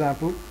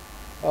example.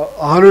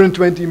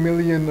 120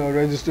 million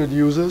registered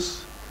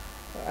users,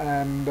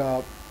 and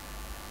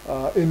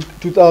in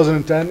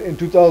 2010, in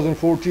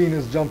 2014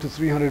 it's jumped to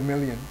 300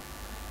 million,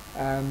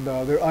 and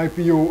their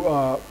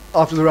IPO,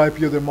 after their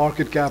IPO, their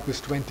market cap is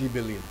 20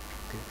 billion.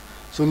 Okay.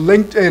 So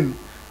LinkedIn,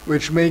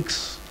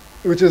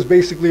 which is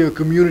basically a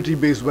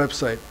community-based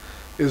website,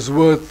 is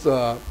worth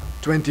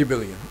 20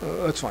 billion.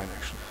 That's fine,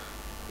 actually.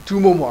 Two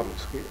more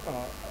models. Okay.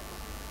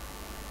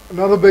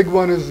 Another big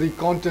one is the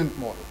content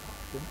model.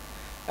 Okay.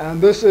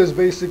 And this is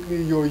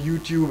basically your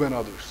YouTube and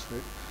others,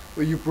 right?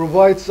 Where you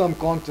provide some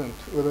content,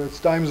 whether it's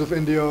Times of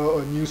India,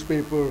 a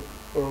newspaper,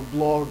 or a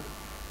blog,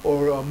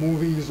 or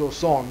movies or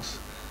songs,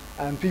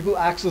 and people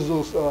access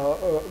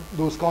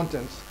those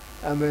contents,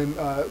 and then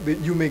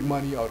you make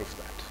money out of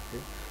that.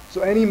 Okay.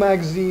 So any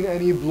magazine,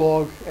 any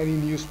blog, any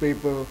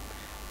newspaper,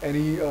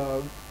 any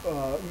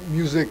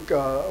music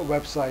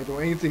website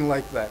or anything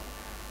like that,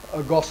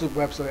 a gossip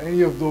website,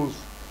 any of those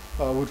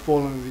would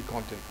fall under the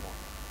content model.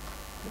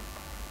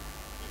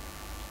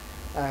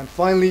 Okay. And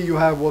finally, you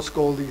have what's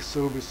called the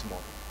service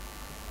model.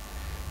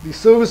 The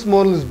service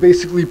model is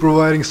basically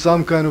providing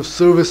some kind of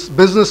service,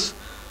 business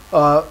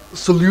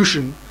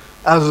solution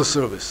as a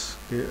service.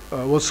 Okay.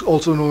 What's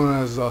also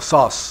known as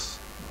SaaS.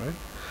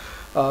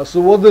 Right? So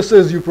what this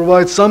is, you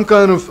provide some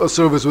kind of a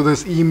service, whether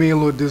it's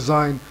email or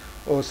design,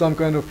 or some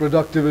kind of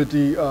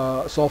productivity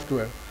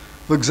software.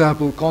 For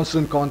example,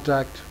 Constant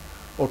Contact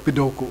or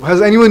Pidoko.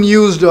 Has anyone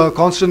used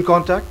Constant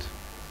Contact?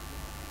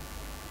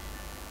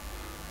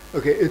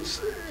 Okay,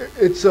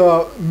 it's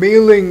a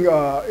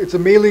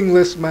mailing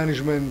list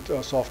management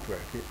software.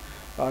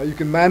 Okay? You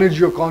can manage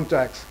your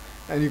contacts,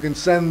 and you can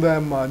send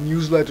them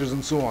newsletters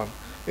and so on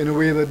in a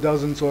way that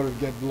doesn't sort of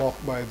get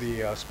blocked by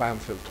the spam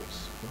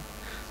filters. Okay?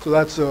 So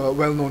that's a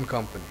well-known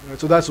company. Right?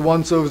 So that's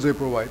one service they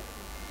provide.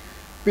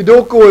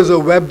 Pidoko is a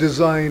web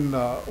design,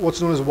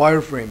 what's known as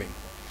wireframing.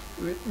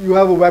 You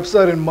have a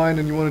website in mind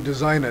and you want to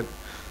design it.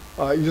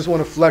 You just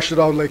want to flesh it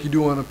out like you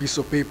do on a piece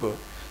of paper.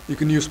 You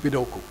can use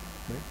Pidoko.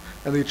 Right?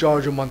 And they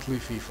charge a monthly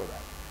fee for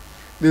that.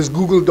 There's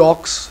Google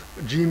Docs.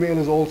 Gmail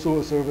is also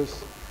a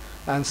service.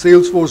 And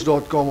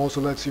Salesforce.com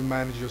also lets you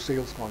manage your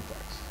sales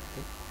contacts.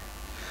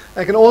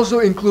 Okay? I can also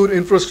include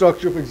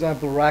infrastructure, for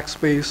example,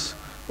 Rackspace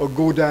or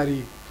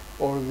GoDaddy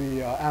or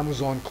the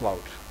Amazon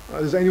Cloud.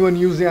 Does anyone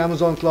use the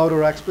Amazon Cloud or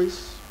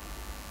Rackspace?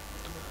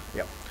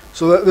 Yeah.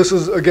 So this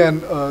is,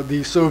 again,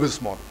 the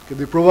service model. Okay?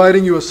 They're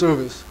providing you a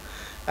service,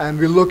 and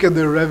we'll look at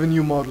their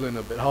revenue model in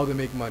a bit, how they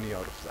make money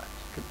out of that.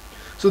 Okay?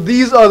 So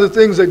these are the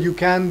things that you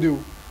can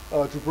do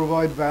to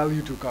provide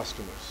value to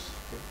customers.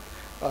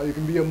 Okay? You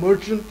can be a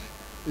merchant,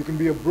 you can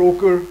be a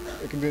broker,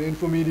 you can be an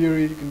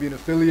intermediary, you can be an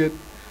affiliate,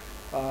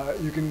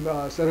 you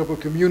can set up a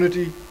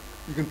community,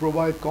 you can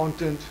provide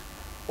content,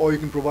 or you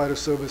can provide a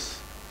service,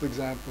 for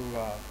example.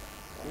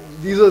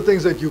 These are the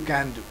things that you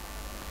can do.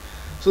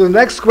 So the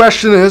next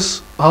question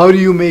is, how do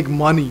you make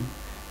money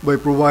by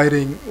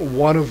providing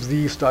one of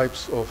these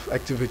types of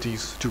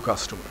activities to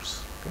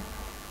customers? Okay.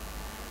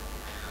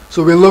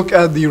 So we'll look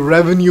at the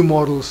revenue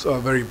models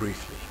very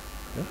briefly.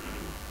 Okay.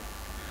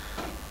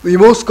 The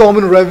most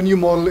common revenue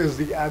model is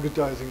the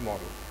advertising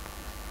model.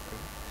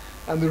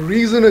 Okay. And the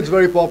reason it's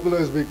very popular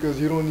is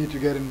because you don't need to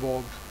get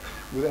involved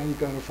with any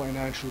kind of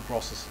financial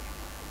processing.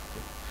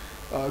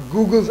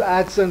 Google's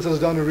AdSense has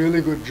done a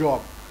really good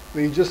job,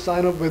 where you just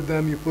sign up with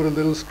them, you put a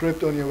little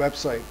script on your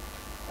website,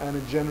 and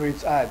it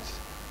generates ads.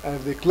 And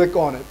if they click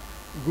on it,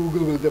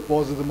 Google will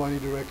deposit the money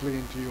directly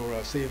into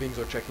your savings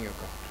or checking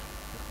account.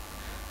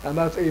 And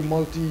that's a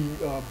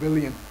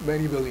multi-billion,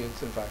 many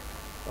billions in fact,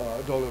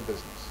 dollar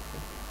business.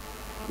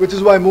 Which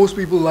is why most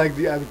people like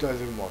the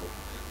advertising model.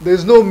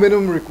 There's no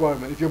minimum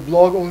requirement. If your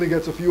blog only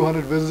gets a few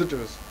hundred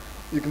visitors,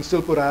 you can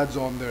still put ads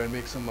on there and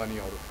make some money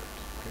out of it.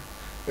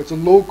 Okay? It's a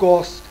low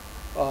cost,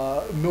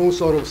 no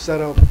sort of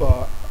setup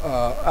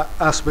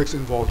aspects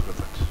involved with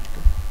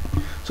it.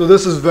 Okay? So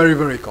this is very,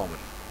 very common.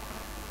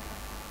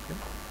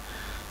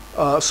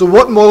 Okay? So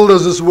what model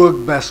does this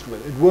work best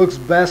with? It works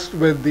best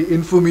with the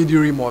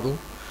intermediary model,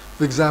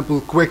 for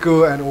example,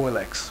 Quaker and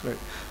OLX. Right?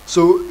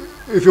 So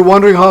if you're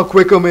wondering how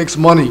Quaker makes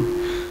money,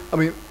 I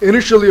mean,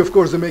 initially, of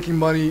course, they're making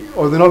money,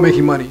 or they're not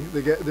making money.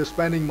 They're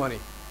spending money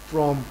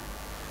from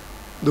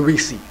the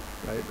VC.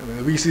 Right? I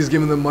mean, the VC is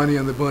giving them money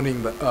and they're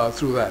burning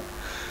through that.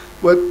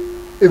 But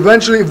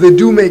eventually, if they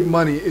do make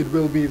money, it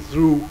will be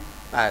through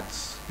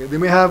ads. Okay? They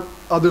may have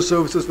other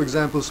services, for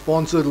example,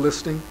 sponsored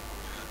listing.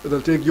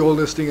 They'll take your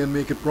listing and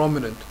make it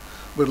prominent,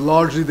 but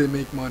largely they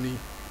make money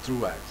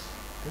through ads.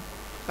 Okay?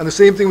 And the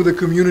same thing with the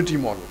community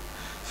model.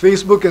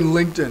 Facebook and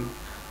LinkedIn,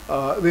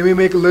 they may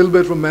make a little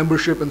bit from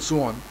membership and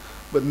so on,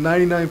 but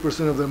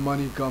 99% of their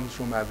money comes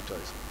from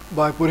advertising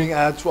by putting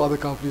ads for other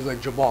companies like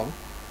Jabong.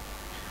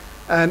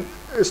 And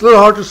it's a little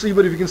hard to see,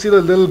 but if you can see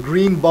the little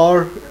green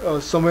bar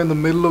somewhere in the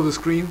middle of the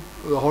screen,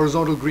 the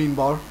horizontal green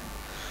bar,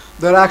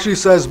 that actually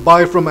says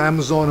buy from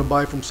Amazon or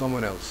buy from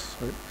someone else.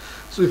 Right?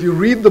 So if you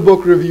read the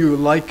book review,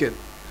 like it,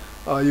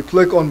 you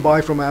click on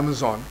buy from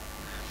Amazon,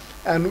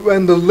 and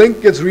when the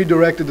link gets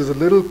redirected, there's a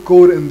little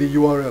code in the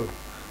URL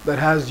that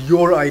has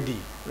your ID,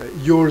 right?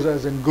 Yours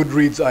as in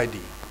Goodreads ID.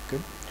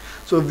 Okay?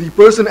 So if the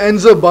person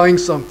ends up buying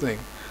something,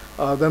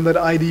 then that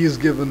ID is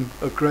given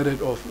a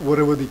credit of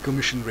whatever the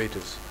commission rate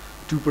is.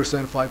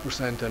 2%,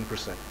 5%,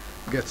 10%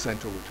 gets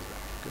sent over to them.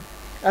 Okay?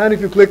 And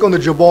if you click on the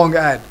Jabong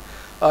ad,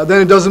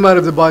 then it doesn't matter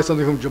if they buy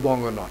something from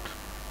Jabong or not.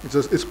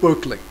 It's per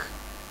click.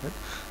 Right?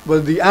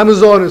 But the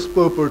Amazon is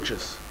per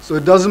purchase. So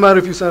it doesn't matter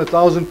if you send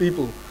 1,000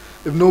 people.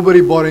 If nobody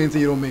bought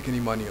anything, you don't make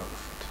any money out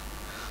of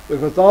it. But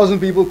if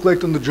 1,000 people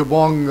clicked on the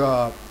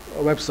Jabong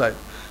website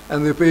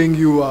and they're paying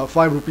you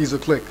 5 rupees a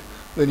click,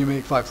 then you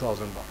make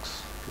 5,000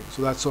 bucks. Okay?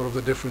 So that's sort of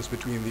the difference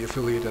between the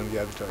affiliate and the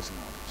advertising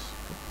models.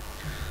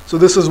 So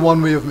this is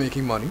one way of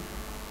making money.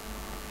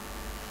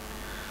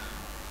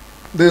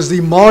 There's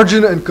the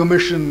margin and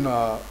commission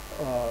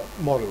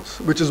models,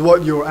 which is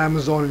what your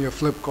Amazon and your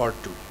Flipkart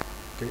do,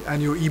 okay,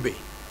 and your eBay.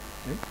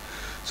 Okay?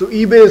 So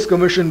eBay is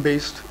commission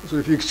based. So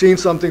if you exchange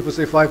something for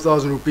say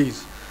 5,000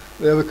 rupees,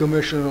 they have a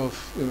commission of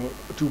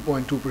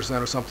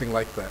 2.2% or something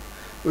like that,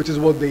 which is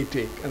what they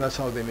take, and that's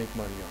how they make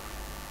money on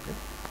it. Okay?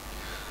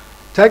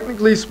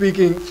 Technically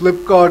speaking,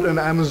 Flipkart and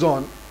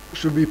Amazon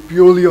should be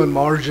purely on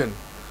margin,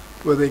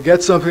 where they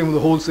get something from the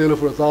wholesaler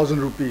for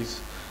 1,000 rupees,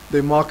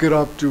 they mark it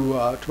up to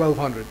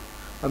 1,200,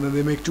 and then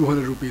they make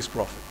 200 rupees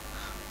profit.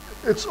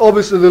 It's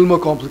obviously a little more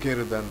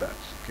complicated than that.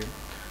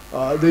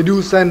 Okay? They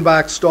do send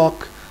back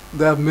stock,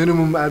 they have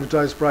minimum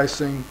advertised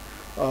pricing,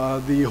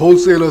 the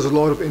wholesaler has a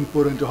lot of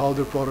input into how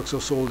their products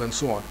are sold and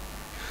so on.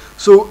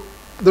 So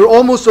they're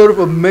almost sort of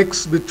a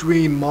mix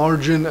between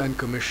margin and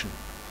commission,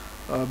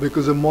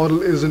 because the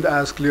model isn't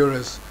as clear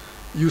as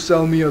you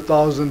sell me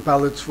 1,000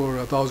 pallets for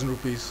 1,000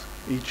 rupees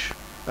each,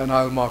 and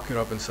I'll mark it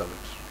up and sell it.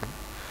 Okay?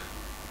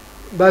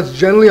 That's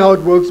generally how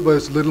it works, but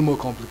it's a little more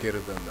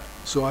complicated than that.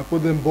 So I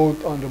put them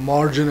both under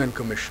margin and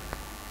commission.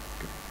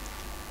 Okay?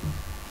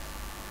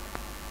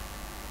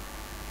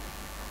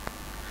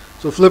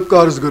 So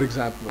Flipkart is a good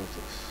example of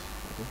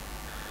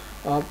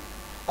this. Okay?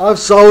 I've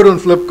soured on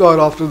Flipkart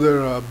after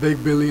their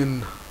big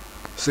billion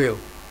sale.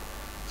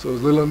 So I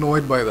was a little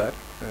annoyed by that.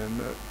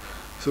 And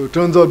so it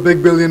turns out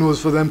big billion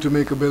was for them to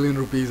make 1 billion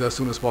rupees as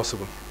soon as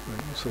possible.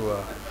 Right?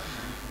 So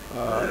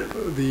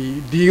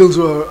the deals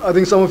were, I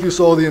think some of you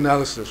saw the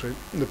analysis, right?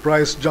 The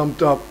price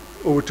jumped up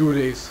over 2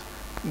 days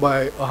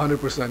by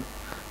 100%,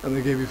 and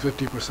they gave you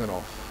 50%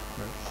 off.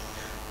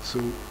 Right?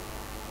 So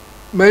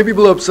many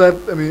people are upset.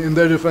 I mean, in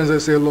their defense, I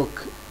say,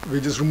 look,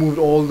 we just removed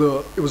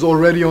it was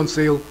already on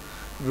sale.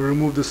 We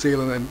removed the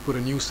sale and then put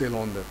a new sale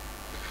on there.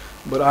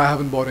 But I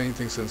haven't bought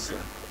anything since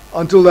then.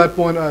 Until that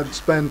point, I had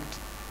spent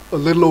a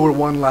little over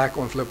 1 lakh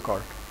on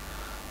Flipkart,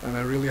 and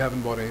I really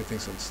haven't bought anything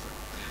since then.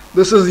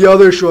 This is the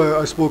other issue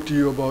I spoke to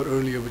you about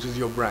earlier, which is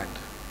your brand.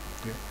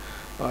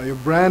 Okay? Your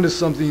brand is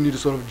something you need to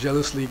sort of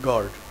jealously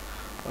guard,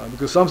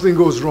 because something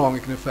goes wrong,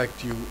 it can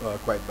affect you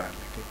quite badly.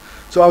 Okay?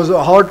 So I was a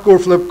hardcore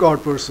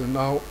Flipkart person.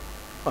 Now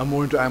I'm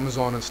more into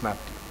Amazon and Snapdeal.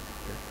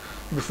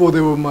 Okay? Before they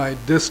were my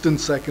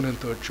distant second and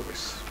third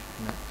choice.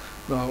 Okay?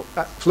 Now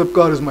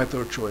Flipkart is my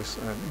third choice,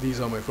 and these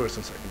are my first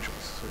and second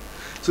choices.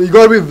 Right? So you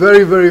got to be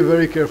very, very,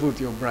 very careful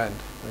with your brand.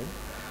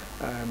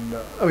 Right? And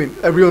I mean,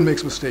 everyone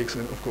makes mistakes,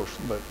 of course,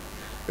 but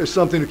it's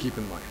something to keep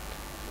in mind.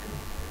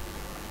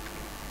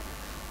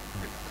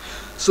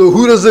 So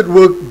who does it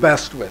work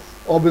best with?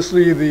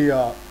 Obviously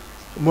the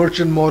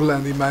merchant model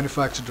and the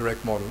manufacturer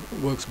direct model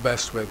works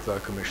best with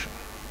commission.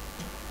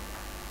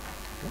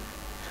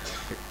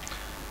 Okay.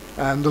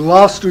 And the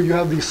last two, you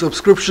have the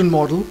subscription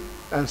model,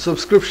 and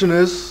subscription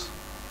is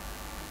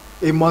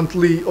a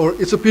monthly, or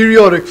it's a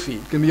periodic fee.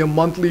 It can be a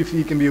monthly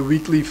fee, it can be a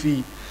weekly fee,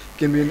 it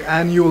can be an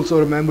annual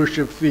sort of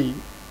membership fee,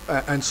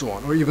 and so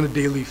on, or even a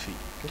daily fee.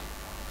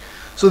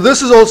 So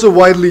this is also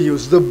widely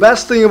used. The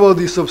best thing about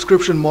the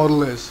subscription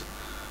model is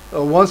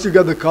once you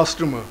get the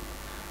customer,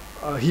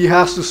 he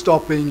has to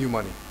stop paying you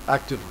money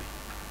actively.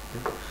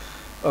 Okay?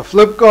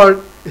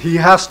 Flipkart, he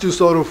has to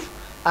sort of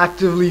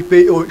actively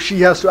pay, or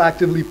she has to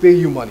actively pay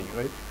you money,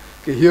 right?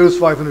 Okay, here's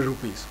 500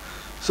 rupees.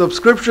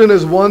 Subscription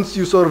is once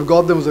you sort of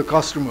got them as a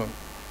customer,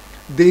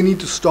 they need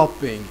to stop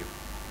paying you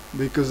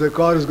because their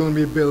card is going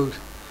to be billed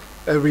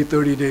every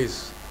 30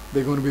 days.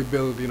 They're going to be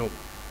billed,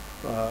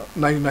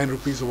 99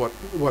 rupees or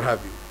what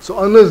have you. So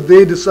unless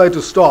they decide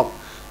to stop,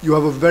 you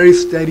have a very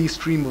steady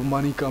stream of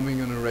money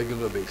coming on a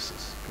regular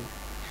basis. Okay?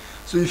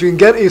 So if you can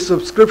get a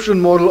subscription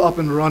model up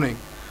and running,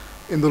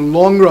 in the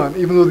long run,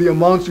 even though the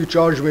amounts you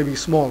charge may be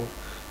small,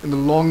 in the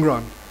long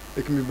run,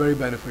 it can be very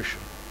beneficial.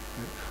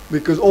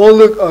 Because all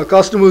the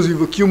customers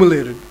you've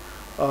accumulated,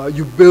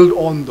 you build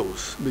on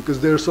those, because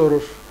they're sort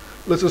of,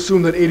 let's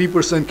assume that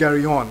 80%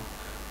 carry on.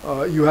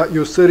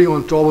 You're sitting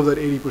on top of that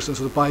 80%,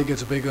 so the pie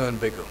gets bigger and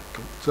bigger.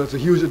 Okay? So that's a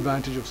huge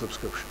advantage of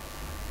subscription.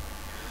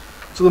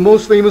 So the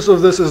most famous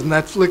of this is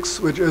Netflix,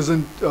 which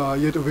isn't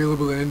yet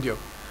available in India,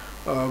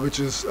 which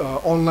is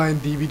online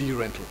DVD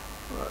rental.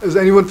 Is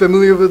anyone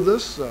familiar with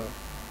this?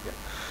 Yeah.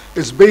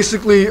 It's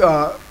basically,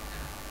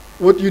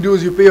 what you do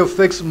is you pay a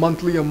fixed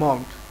monthly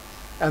amount,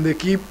 and they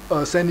keep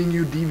sending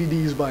you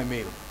DVDs by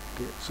mail.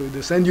 Okay? So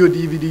they send you a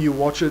DVD, you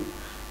watch it,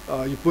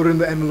 you put it in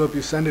the envelope,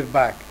 you send it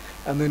back,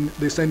 and then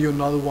they send you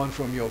another one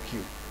from your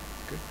queue.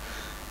 Okay?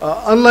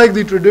 Unlike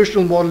the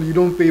traditional model, you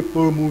don't pay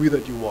per movie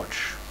that you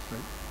watch.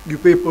 Right? You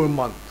pay per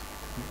month.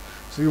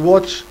 So you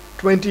watch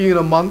 20 in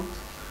a month.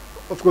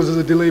 Of course, there's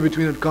a delay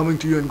between it coming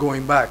to you and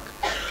going back.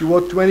 If you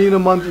watch 20 in a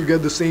month, you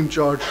get the same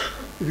charge.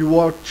 If you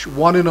watch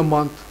 1 in a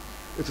month,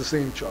 it's the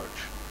same charge.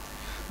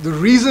 The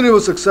reason it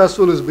was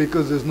successful is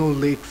because there's no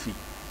late fee.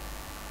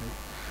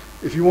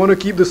 If you want to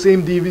keep the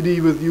same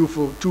DVD with you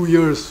for 2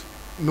 years,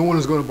 no one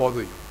is going to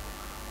bother you.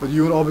 But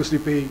you will obviously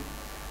pay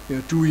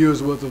 2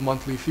 years worth of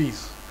monthly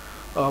fees.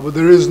 But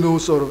there is no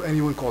sort of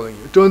anyone calling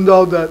you. It turned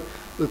out that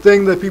the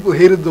thing that people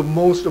hated the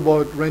most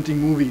about renting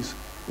movies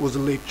was the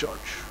late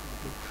charge.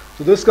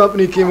 So this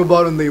company came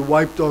about and they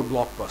wiped out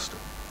Blockbuster.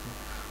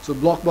 So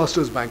Blockbuster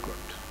is bankrupt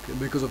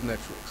because of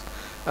Netflix.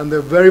 And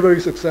they're very, very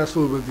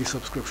successful with the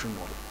subscription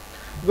model.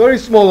 Very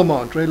small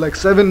amount, right? Like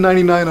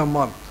 $7.99 a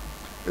month.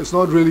 It's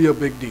not really a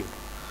big deal.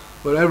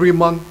 But every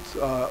month,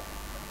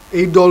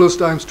 $8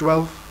 times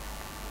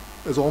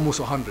 12 is almost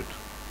 100. Right?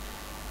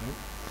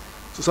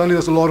 So suddenly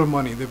that's a lot of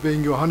money. They're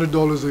paying you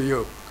 $100 a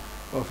year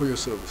for your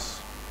service.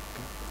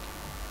 Okay?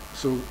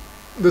 So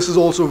this is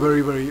also a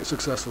very, very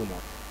successful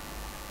model.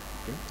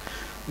 Okay?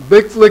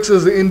 BigFlix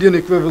is the Indian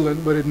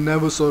equivalent, but it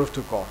never sort of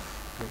took off.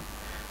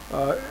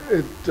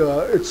 Okay?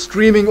 It's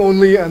streaming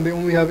only, and they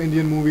only have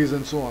Indian movies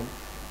and so on.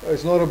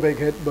 It's not a big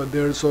hit, but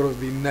they're sort of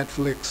the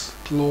Netflix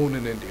clone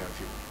in India, if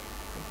you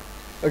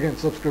will. Again,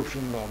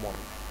 subscription model.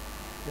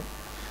 Okay?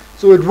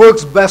 So it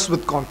works best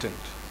with content.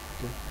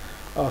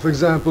 Okay? For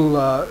example,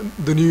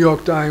 the New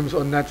York Times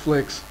or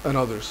Netflix and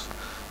others.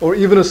 Or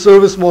even a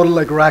service model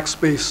like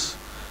Rackspace,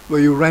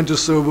 where you rent a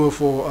server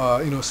for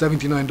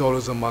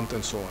 $79 a month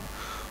and so on.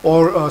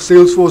 Or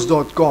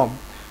Salesforce.com,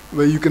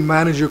 where you can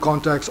manage your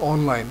contacts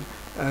online,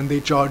 and they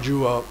charge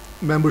you a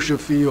membership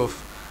fee of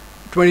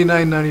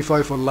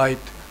 $29.95 for light,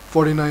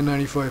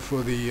 $49.95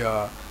 for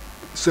the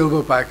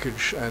silver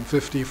package, and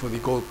 $50 for the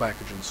gold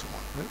package, and so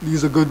on. Right?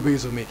 These are good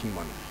ways of making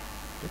money.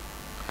 Okay?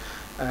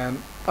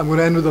 And I'm going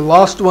to end with the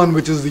last one,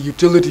 which is the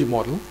utility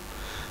model.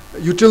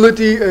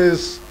 Utility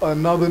is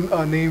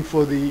another name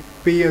for the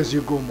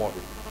pay-as-you-go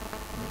model.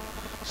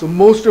 So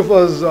most of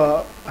us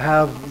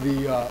have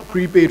the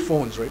prepaid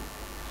phones, right?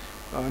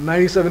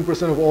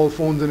 97% of all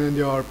phones in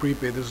India are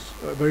prepaid. There's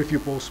very few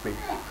postpaid.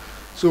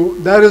 So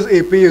that is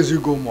a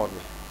pay-as-you-go model.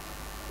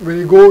 When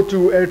you go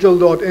to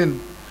airtel.in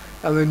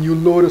and then you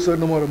load a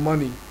certain amount of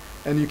money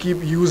and you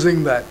keep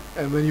using that,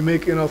 and when you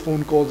make enough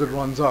phone calls it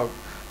runs out,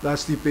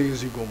 that's the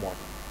pay-as-you-go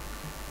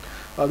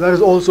model. That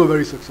is also a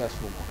very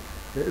successful model.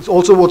 Okay? It's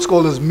also what's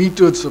called as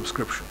metered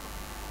subscription.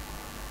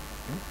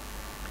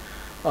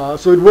 Okay?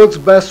 So it works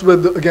best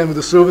with, again, with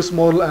the service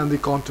model and the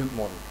content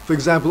model. For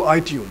example,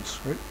 iTunes.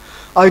 Right?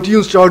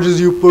 iTunes charges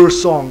you per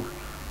song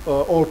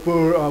or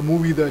per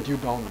movie that you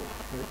download.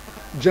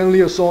 Right?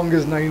 Generally, a song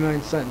is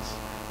 99 cents,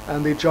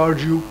 and they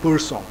charge you per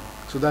song.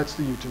 So that's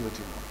the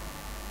utility model.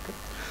 Okay?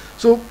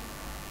 So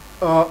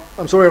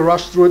I'm sorry I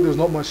rushed through it. There's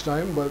not much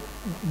time, but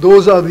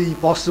those are the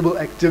possible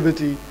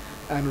activity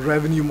and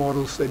revenue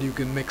models that you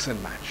can mix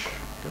and match.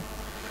 Okay?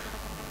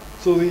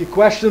 So the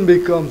question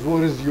becomes,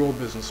 what is your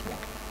business model?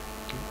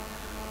 Okay?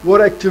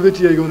 What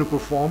activity are you going to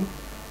perform?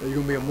 Are you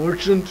going to be a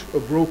merchant, a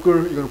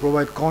broker? You're going to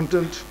provide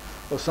content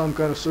or some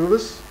kind of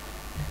service?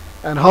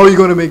 And how are you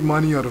going to make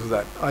money out of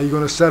that? Are you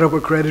going to set up a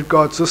credit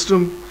card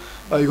system?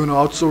 Are you going to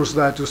outsource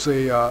that to,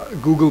 say,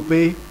 Google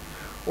Pay?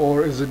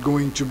 Or is it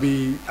going to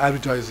be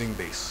advertising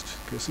based?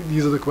 Okay, so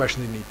these are the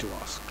questions you need to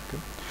ask.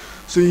 Okay?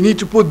 So you need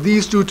to put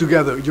these two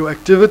together, your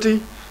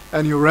activity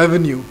and your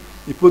revenue.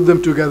 You put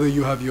them together,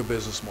 you have your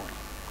business model.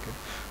 Okay?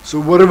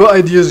 So whatever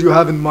ideas you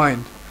have in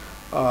mind,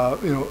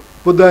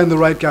 put that in the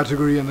right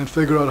category and then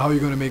figure out how you're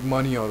going to make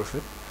money out of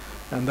it.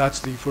 And that's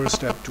the first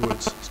step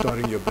towards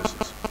starting your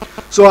business.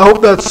 So I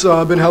hope that's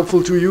been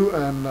helpful to you,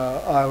 and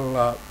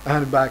I'll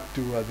hand it back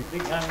to the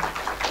big hand.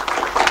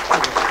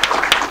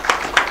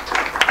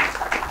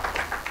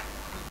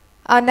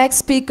 Our next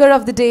speaker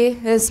of the day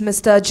is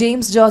Mr.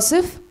 James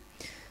Joseph.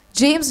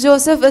 James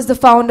Joseph is the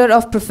founder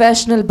of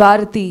Professional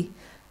Bharati,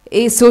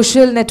 a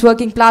social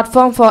networking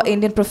platform for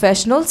Indian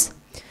professionals.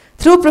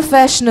 Through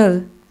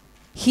Professional,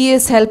 he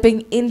is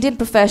helping Indian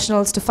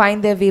professionals to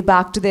find their way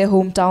back to their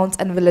hometowns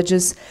and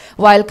villages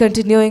while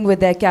continuing with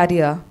their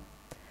career.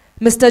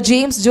 Mr.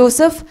 James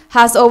Joseph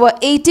has over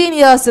 18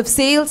 years of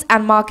sales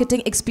and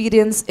marketing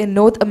experience in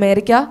North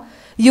America,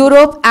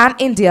 Europe and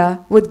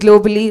India with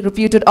globally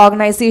reputed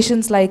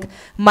organizations like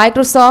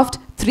Microsoft,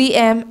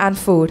 3M and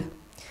Ford.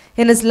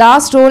 In his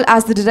last role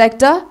as the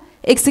Director,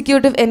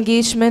 Executive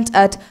Engagement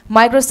at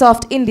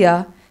Microsoft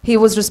India, he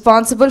was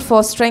responsible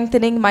for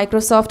strengthening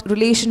Microsoft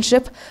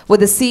relationship with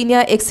the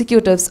senior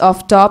executives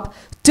of top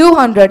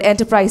 200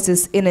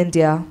 enterprises in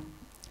India.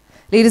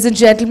 Ladies and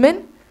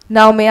gentlemen,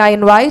 now may I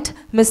invite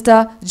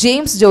Mr.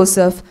 James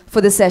Joseph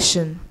for the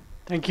session.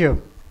 Thank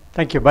you.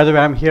 Thank you. By the way,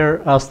 I'm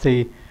here as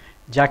the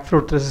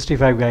Jackfruit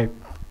 365 guy.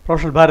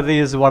 Professional Bharati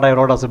is what I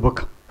wrote as a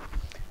book.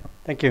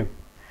 Thank you.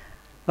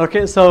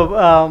 Okay, so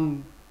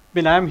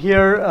I'm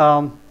here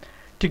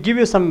to give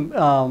you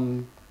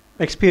some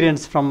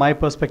experience from my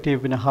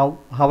perspective, how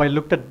I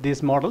looked at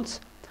these models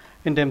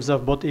in terms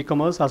of both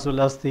e-commerce as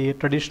well as the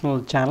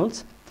traditional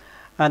channels.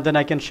 And then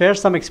I can share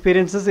some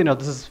experiences,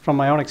 this is from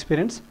my own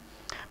experience.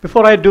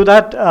 Before I do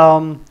that,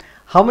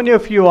 how many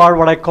of you are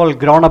what I call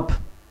grown-up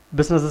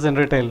businesses in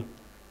retail?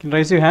 Can you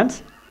raise your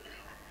hands?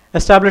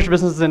 Established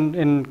businesses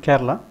in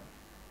Kerala,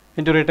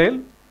 into retail?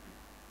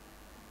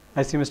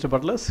 I see Mr.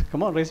 Butlers.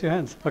 Come on, raise your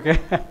hands. Okay.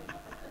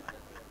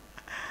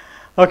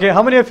 Okay,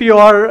 how many of you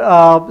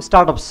are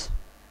startups?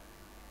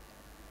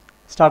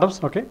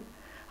 Startups, okay.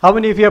 How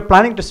many of you are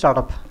planning to start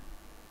up?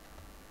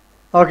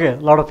 Okay, a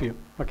lot of you.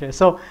 Okay,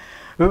 so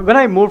when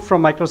I moved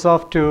from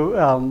Microsoft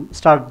to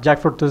start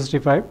Jackfruit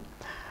 365,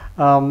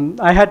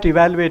 I had to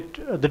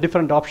evaluate the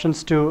different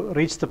options to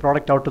reach the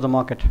product out to the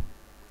market.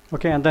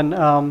 Okay, and then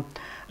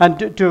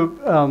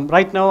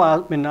right now,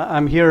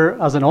 I'm here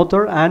as an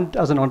author and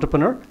as an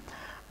entrepreneur,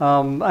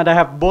 and I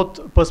have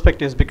both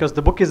perspectives because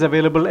the book is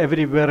available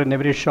everywhere in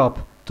every shop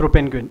through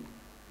Penguin.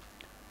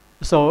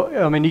 So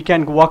you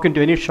can walk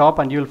into any shop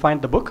and you'll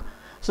find the book.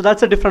 So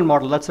that's a different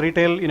model. That's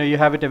retail. You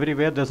have it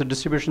everywhere. There's a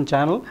distribution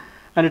channel,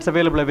 and it's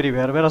available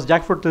everywhere. Whereas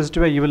Jackfruit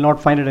 365, you will not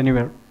find it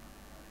anywhere.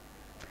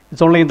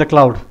 It's only in the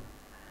cloud.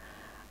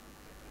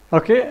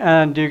 Okay,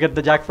 and you get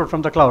the jackfruit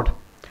from the cloud.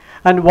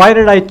 And why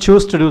did I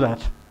choose to do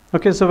that?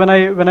 Okay, so when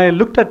I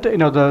looked at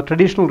the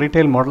traditional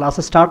retail model as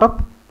a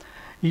startup,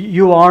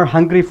 you are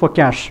hungry for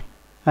cash,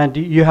 and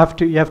you have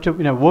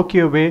to work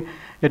your way. You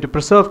have to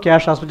preserve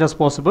cash as much as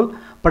possible,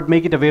 but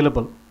make it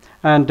available.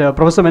 And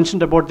Professor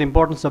mentioned about the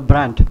importance of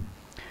brand.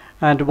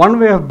 And one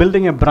way of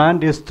building a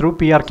brand is through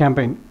PR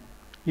campaign.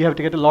 You have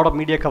to get a lot of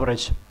media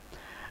coverage.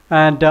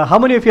 And how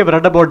many of you have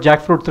read about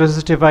Jackfruit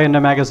 365 in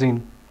a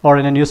magazine or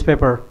in a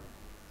newspaper?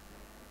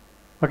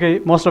 Okay,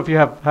 most of you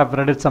have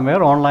read it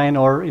somewhere online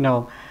or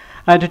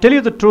And to tell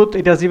you the truth,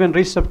 it has even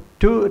reached up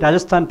to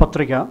Rajasthan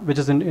Patrika, which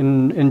is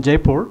in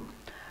Jaipur,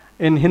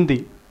 in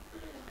Hindi.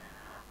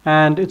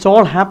 And it's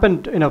all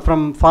happened,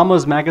 from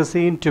Farmers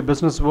Magazine to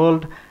Business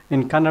World,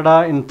 in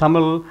Kannada, in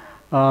Tamil,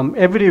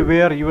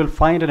 everywhere you will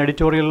find an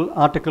editorial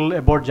article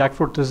about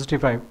Jackfruit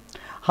 365.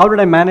 How did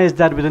I manage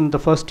that within the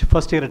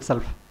first year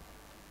itself?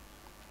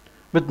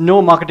 With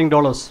no marketing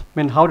dollars.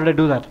 How did I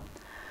do that?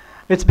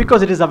 It's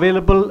because it is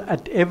available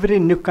at every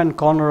nook and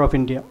corner of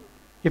India.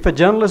 If a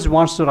journalist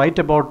wants to write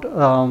about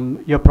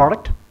your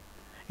product,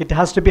 it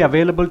has to be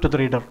available to the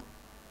reader.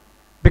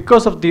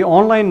 Because of the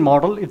online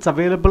model, it's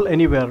available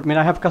anywhere.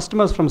 I have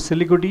customers from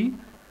Siliguri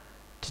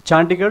to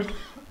Chandigarh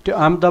to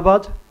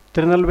Ahmedabad,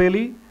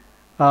 Tirunelveli,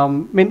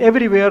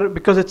 everywhere,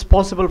 because it's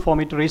possible for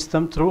me to reach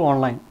them through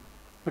online.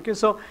 Okay,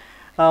 so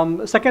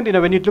second,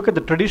 when you look at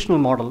the traditional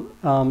model,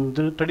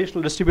 the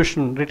traditional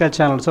distribution retail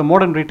channel, so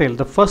modern retail,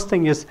 the first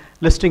thing is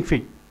listing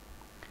fee.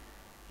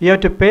 You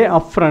have to pay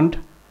upfront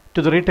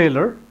to the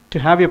retailer to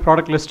have your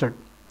product listed.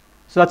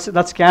 So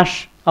that's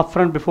cash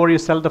upfront before you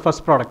sell the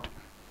first product.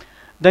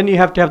 Then you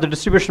have to have the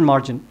distribution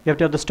margin. You have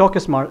to have the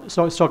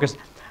stockist,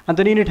 and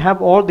then you need to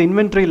have all the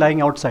inventory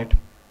lying outside.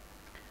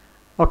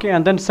 Okay,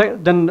 and then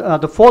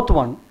the fourth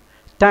one,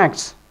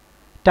 tax.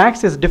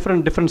 Tax is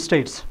different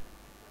states.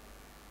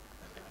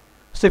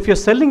 So if you're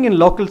selling in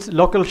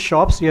local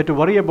shops, you have to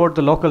worry about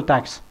the local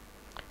tax.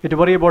 You have to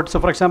worry about, so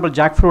for example,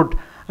 jackfruit.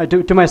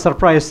 To my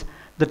surprise,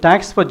 the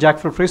tax for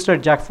jackfruit,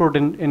 freeze-dried jackfruit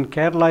in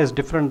Kerala is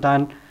different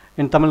than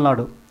in Tamil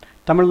Nadu.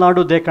 Tamil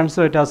Nadu, they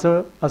consider it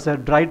as a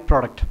dried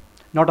product,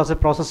 not as a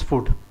processed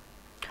food.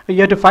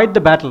 You have to fight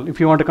the battle if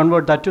you want to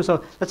convert that too.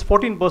 So that's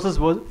 14%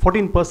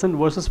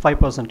 versus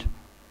 5%.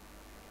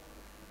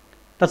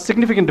 That's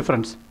significant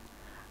difference.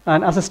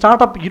 And as a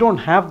startup, you don't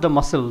have the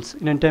muscles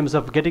in terms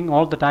of getting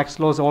all the tax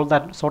laws, all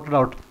that sorted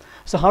out.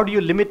 So how do you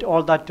limit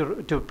all that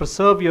to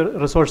preserve your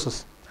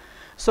resources?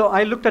 So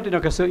I looked at it,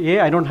 okay, so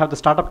I don't have the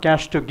startup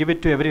cash to give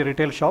it to every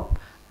retail shop,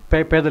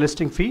 pay the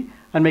listing fee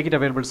and make it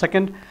available.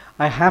 Second,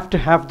 I have to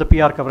have the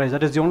PR coverage.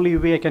 That is the only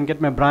way I can get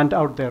my brand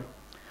out there.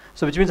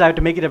 So which means I have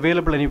to make it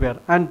available anywhere.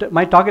 And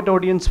my target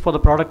audience for the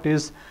product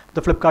is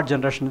the Flipkart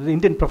generation, the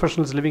Indian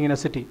professionals living in a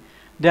city.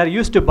 They are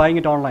used to buying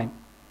it online.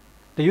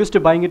 They're used to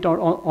buying it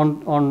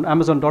on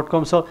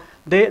Amazon.com. So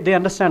they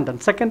understand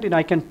that. Second,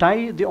 I can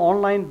tie the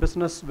online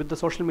business with the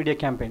social media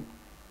campaign.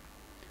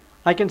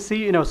 I can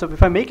see, so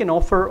if I make an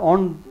offer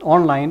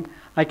online,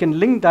 I can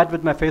link that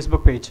with my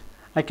Facebook page.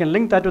 I can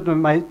link that with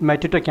my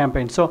Twitter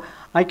campaign. So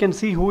I can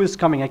see who is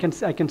coming. I can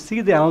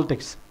see the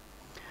analytics.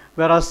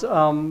 Whereas,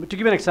 to give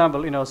you an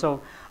example,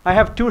 so I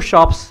have 2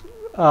 shops.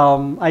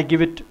 I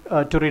give it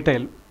to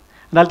retail,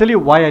 and I'll tell you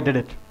why I did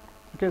it.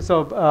 Okay,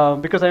 so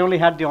because I only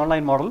had the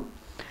online model.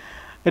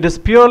 It is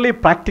purely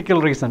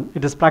practical reason.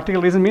 It is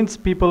practical reason means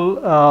people.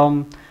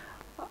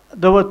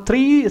 There were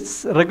 3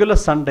 regular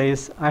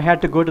Sundays I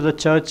had to go to the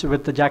church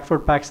with the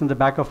jackfruit packs in the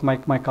back of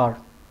my car.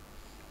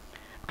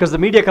 Because the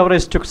media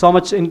coverage took so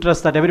much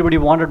interest that everybody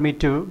wanted me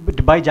to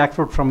buy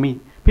jackfruit from me.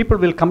 People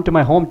will come to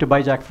my home to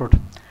buy jackfruit,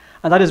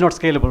 and that is not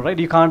scalable, right?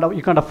 You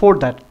can't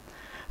afford that.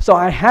 So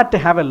I had to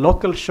have a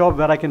local shop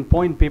where I can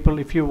point people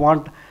if you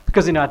want,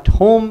 because at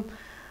home,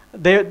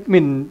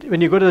 when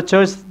you go to the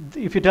church,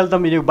 if you tell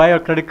them you buy a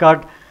credit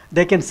card,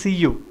 they can see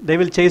you, they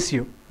will chase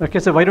you. Okay,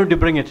 so why don't you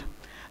bring it?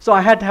 So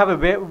I had to have a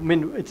way.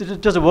 It's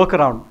just a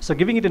workaround. So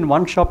giving it in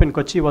one shop in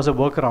Kochi was a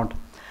workaround.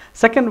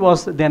 Second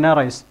was the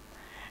NRIs.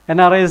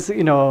 NRIs,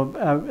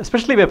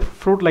 especially with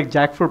fruit like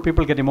jackfruit,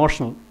 people get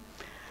emotional.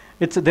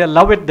 They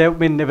love it.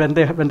 When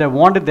they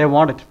want it, they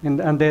want it,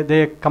 and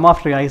they come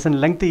after you. I send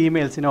lengthy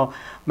emails.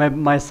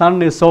 My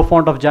son is so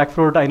fond of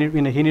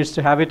jackfruit. He needs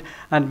to have it,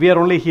 and we are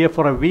only here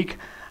for a week,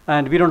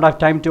 and we don't have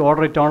time to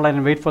order it online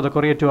and wait for the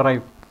courier to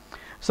arrive.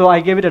 So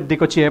I gave it at the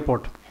Kochi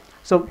airport.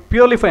 So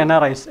purely for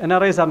NRIs.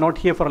 NRIs are not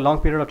here for a long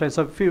period of time.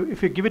 So if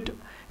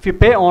you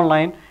pay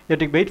online, you have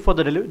to wait for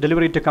the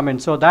delivery to come in.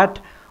 So that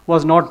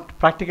was not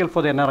practical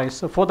for the NRIs.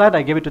 So for that,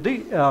 I gave it to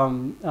the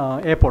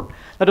airport.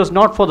 That was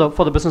not for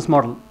the business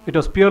model. It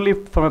was purely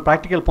from a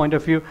practical point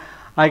of view.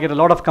 I get a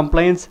lot of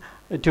complaints.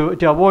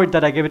 To avoid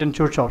that, I gave it in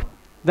Churchor.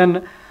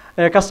 Then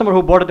a customer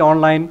who bought it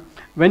online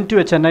went to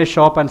a Chennai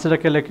shop and said,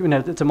 okay,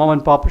 it's a mom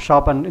and pop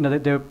shop, and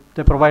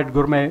they provide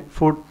gourmet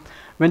food.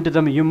 Went to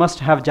them, you must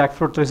have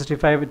jackfruit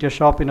 365 at your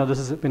shop. This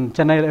is in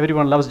Chennai,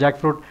 everyone loves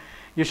jackfruit.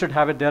 You should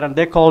have it there. And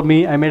they called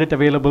me, I made it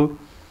available,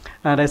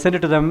 and I sent it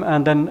to them.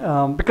 And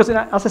then, because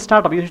as a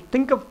startup, you should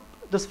think of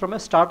this from a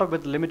startup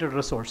with limited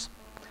resource,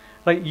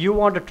 right? You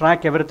want to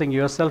track everything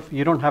yourself.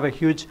 You don't have a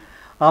huge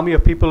army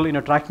of people,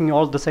 tracking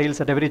all the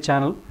sales at every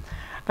channel.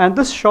 And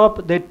this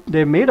shop,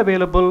 they made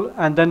available,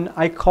 and then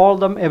I call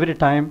them every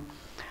time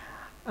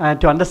and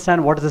to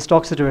understand what is the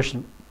stock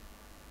situation.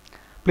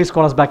 Please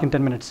call us back in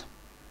 10 minutes.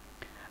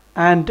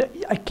 And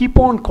I keep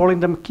on calling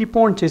them, keep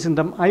on chasing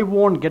them. I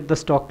won't get the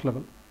stock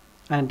level.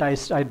 And I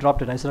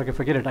dropped it. I said, okay,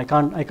 forget it. I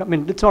can't,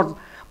 it's not,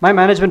 my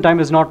management time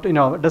is not,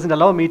 doesn't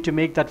allow me to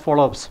make that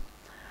follow-ups.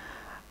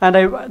 And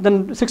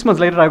then 6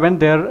 months later, I went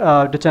there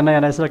to Chennai,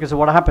 and I said, okay, so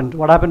what happened?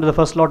 What happened to the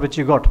first lot which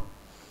you got?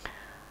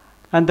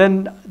 And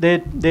then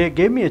they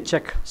gave me a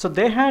check. So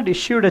they had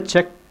issued a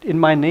check in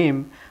my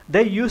name.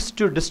 They used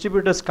to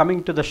distributors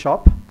coming to the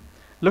shop,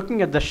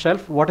 looking at the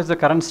shelf, what is the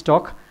current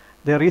stock,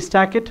 they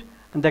restack it,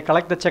 and they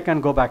collect the check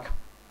and go back.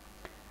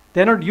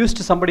 They're not used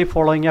to somebody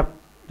following up.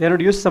 They're not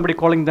used to somebody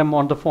calling them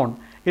on the phone.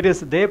 It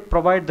is they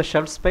provide the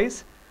shelf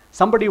space.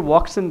 Somebody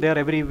walks in there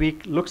every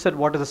week, looks at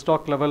what is the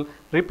stock level,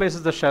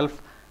 replaces the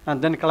shelf,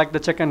 and then collect the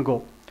check and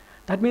go.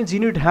 That means you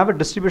need to have a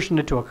distribution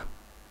network.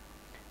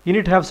 You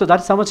need to have, so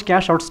that's how much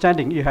cash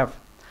outstanding you have.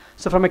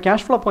 So from a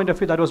cash flow point of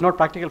view, that was not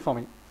practical for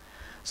me.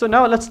 So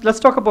now let's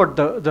talk about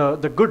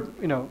the good,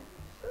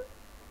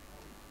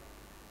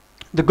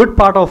 the good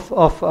part of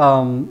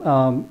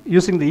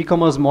using the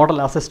e-commerce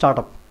model as a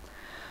startup.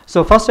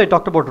 So first I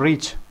talked about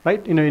reach,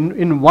 right?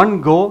 In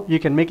one go, you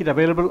can make it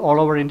available all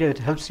over India. It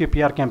helps your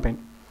PR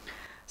campaign.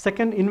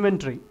 Second,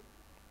 inventory.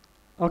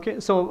 Okay,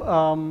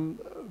 so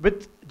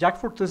with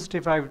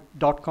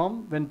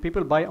jackfruit365.com, when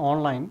people buy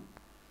online,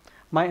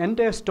 my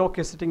entire stock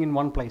is sitting in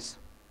one place.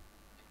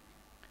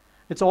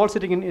 It's all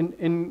sitting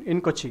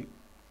in Kochi.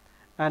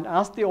 And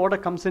as the order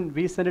comes in,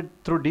 we send it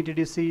through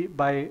DTDC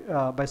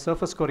by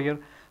surface courier.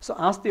 So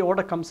as the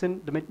order comes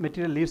in, the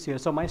material leaves here.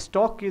 So my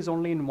stock is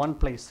only in one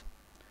place.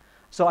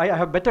 So I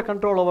have better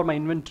control over my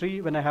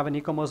inventory when I have an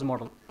e-commerce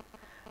model.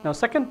 Now,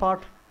 second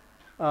part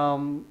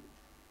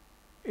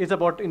is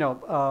about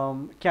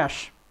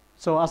cash.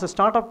 So as a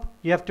startup,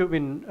 you have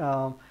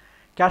to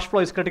cash flow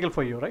is critical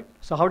for you, right?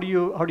 So how do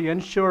you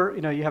ensure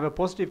you have a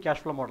positive cash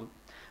flow model?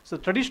 So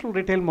traditional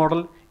retail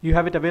model, you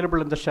have it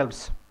available in the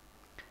shelves,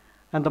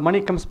 and the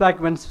money comes back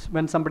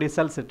when somebody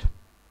sells it.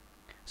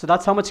 So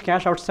that's how much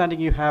cash outstanding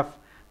you have.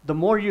 The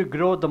more you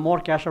grow, the more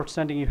cash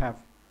outstanding you have.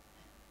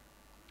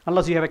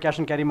 Unless you have a cash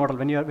and carry model.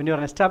 When you're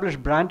an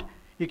established brand,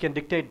 you can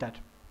dictate that.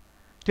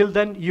 Till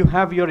then, you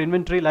have your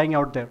inventory lying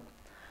out there.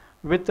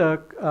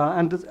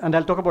 And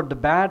I'll talk about the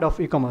bad of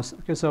e-commerce.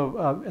 Okay,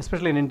 so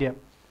especially in India.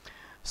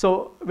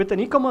 So with an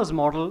e-commerce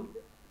model,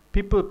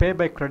 people pay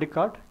by credit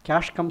card.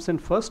 Cash comes in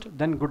first,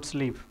 then goods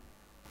leave.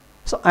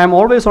 So I'm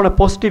always on a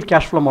positive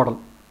cash flow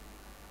model.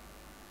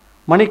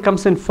 Money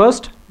comes in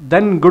first,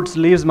 then goods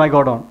leaves my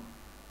godown.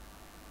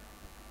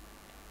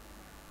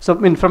 So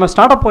from a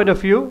startup point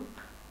of view,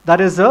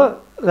 that's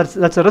a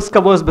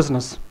risk-averse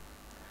business.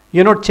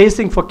 You're not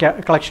chasing for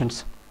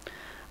collections.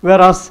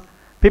 Whereas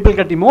people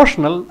get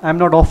emotional, I'm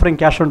not offering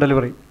cash on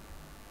delivery.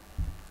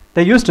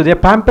 They're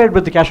pampered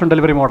with the cash on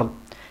delivery model.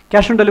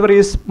 cash on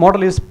delivery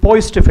model is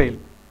poised to fail.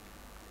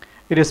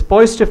 It is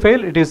poised to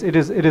fail. It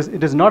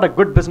is not a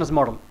good business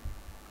model.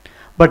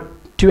 But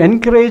to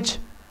encourage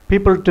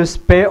people to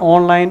pay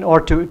online or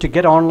to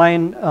get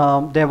online,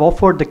 they have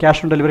offered the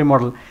cash on delivery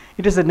model.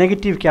 It is a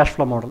negative cash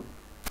flow model.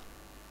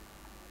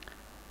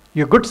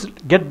 Your goods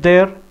get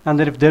there, and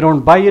then if they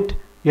don't buy it,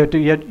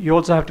 you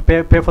also have to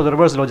pay for the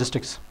reverse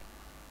logistics.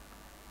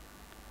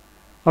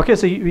 Okay,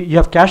 so you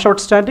have cash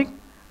outstanding,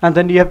 and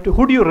then you have to,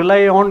 who do you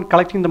rely on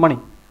collecting the money?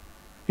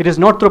 It is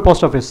not through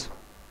post office.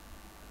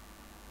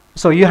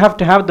 So you have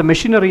to have the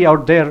machinery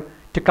out there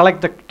to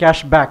collect the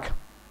cash back,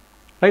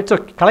 right? So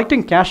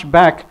collecting cash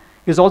back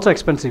is also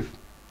expensive.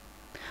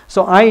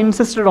 So I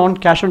insisted on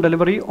cash on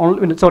delivery,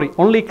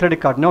 only credit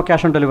card, no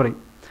cash on delivery,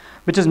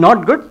 which is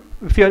not good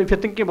if you're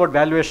thinking about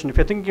valuation, if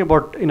you're thinking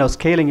about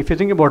scaling, if you're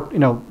thinking about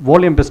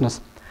volume business.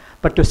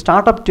 But to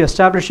start up, to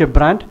establish your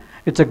brand,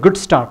 it's a good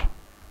start,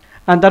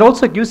 and that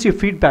also gives you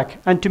feedback.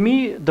 And to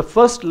me, the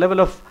first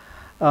level of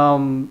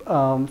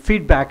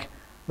feedback,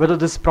 whether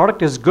this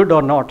product is good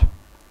or not,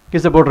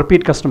 is about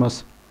repeat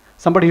customers.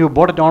 Somebody who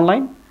bought it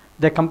online,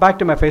 they come back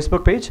to my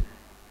Facebook page,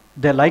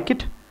 they like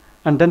it,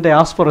 and then they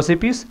ask for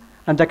recipes,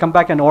 and they come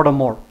back and order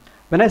more.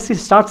 When I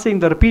start seeing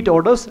the repeat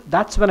orders,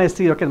 that's when I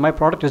see, okay, my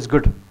product is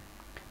good.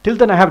 Till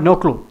then, I have no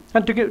clue.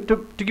 And to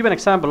give an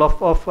example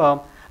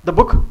of the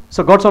book,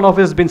 so God's Own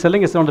Office has been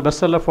selling. It's on the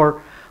bestseller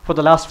for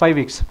the last 5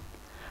 weeks.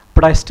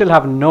 But I still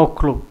have no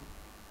clue.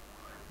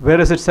 Where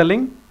is it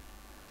selling?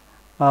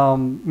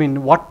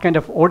 What kind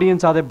of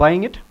audience are they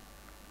buying it?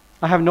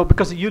 I have no,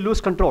 because you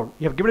lose control.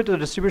 You have given it to the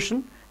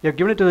distribution, you have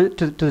given it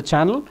to the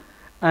channel,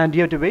 and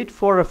you have to wait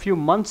for a few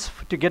months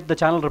to get the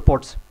channel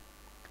reports.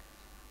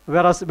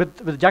 Whereas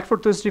with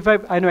Jackfruit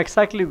 365, I know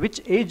exactly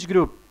which age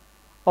group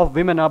of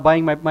women are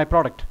buying my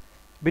product,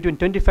 between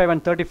 25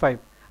 and 35,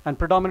 and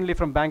predominantly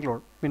from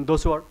Bangalore.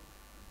 Those who are,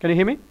 can you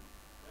hear me?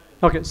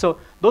 Okay, so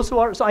those who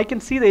are, so I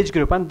can see the age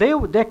group, and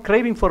they're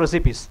craving for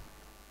recipes,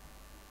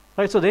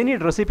 right? So they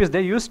need recipes.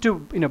 They're used to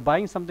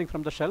buying something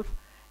from the shelf,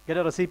 get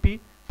a recipe,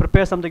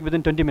 prepare something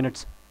within 20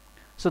 minutes.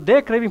 So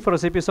they're craving for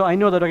recipes. So I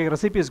know that, okay,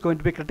 recipe is going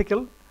to be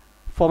critical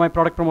for my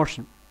product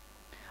promotion.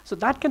 So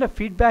that kind of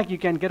feedback you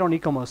can get on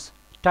e-commerce,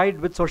 tied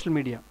with social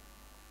media.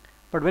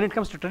 But when it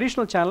comes to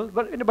traditional channel,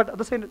 but at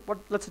the same,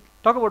 let's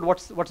talk about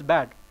what's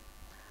bad.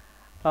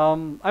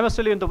 I must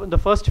tell you, in the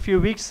first few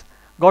weeks,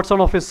 God's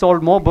Own Office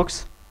sold more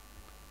books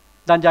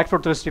than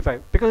Jackfruit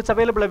 365 because it's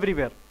available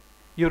everywhere.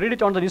 You read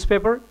it on the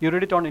newspaper, you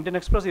read it on Indian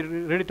Express, you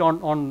read it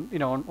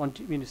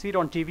you see it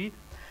on TV.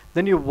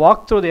 Then you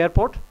walk through the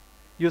airport,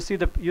 you see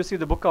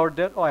the book out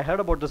there. Oh, I heard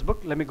about this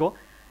book. Let me go.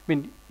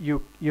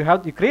 You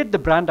create the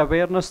brand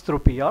awareness through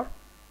PR.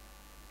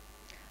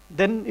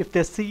 Then if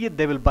they see it,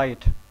 they will buy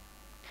it.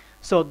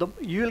 So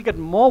you will get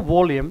more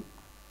volume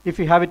if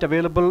you have it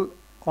available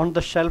on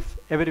the shelf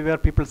everywhere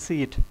people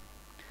see it.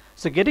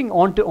 So getting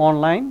onto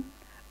online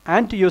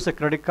and to use a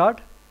credit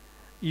card,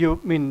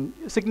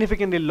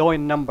 significantly low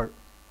in number,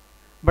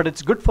 but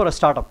it's good for a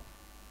startup.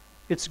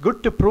 It's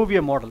good to prove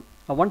your model.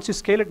 Once you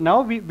scale it,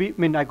 now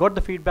I got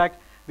the feedback.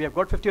 We have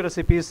got 50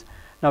 recipes.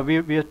 Now we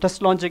are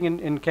test launching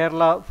in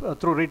Kerala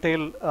through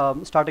retail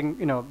starting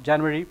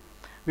January.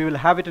 We will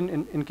have it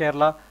in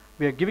Kerala.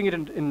 We are giving it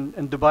in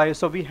Dubai.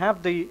 So we have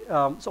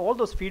so all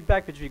those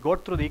feedback which we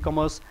got through the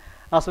e-commerce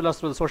as well as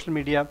through the social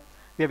media,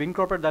 we have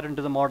incorporated that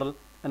into the model,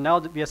 and now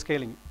we are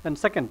scaling. And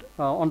second,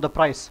 on the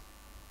price.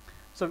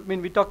 So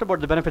we talked about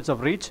the benefits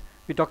of reach.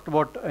 We talked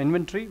about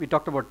inventory. We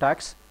talked about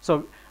tax.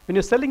 So when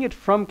you're selling it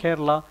from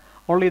Kerala,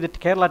 only the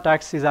Kerala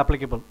tax is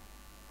applicable.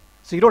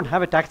 So you don't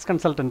have a tax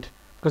consultant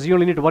because you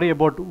only need to worry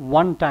about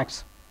one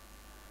tax.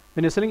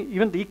 When you're selling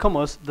even the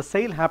e-commerce, the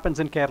sale happens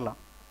in Kerala.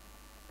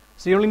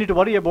 So you only need to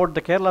worry about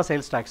the Kerala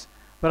sales tax.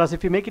 Whereas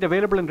if you make it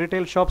available in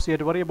retail shops, you have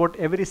to worry about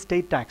every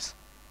state tax.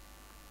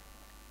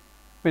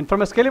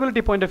 From a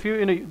scalability point of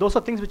view, those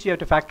are things which you have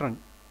to factor in,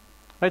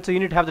 right? So you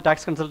need to have the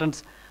tax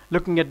consultants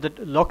looking at the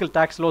local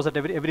tax laws at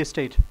every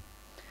state.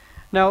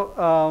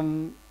 Now,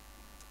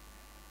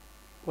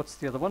 what's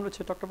the other one which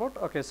I talked about?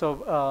 Okay,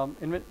 so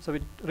so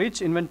we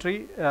reach,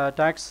 inventory,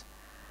 tax,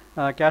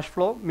 cash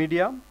flow,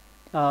 media,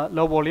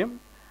 low volume,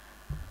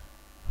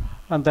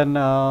 and then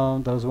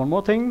there's one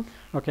more thing.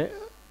 Okay,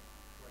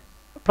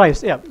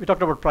 price. Yeah, we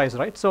talked about price,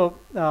 right? So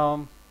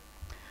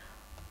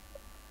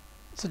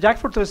so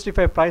Jackfruit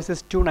 365 price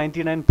is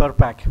 $2.99 per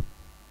pack.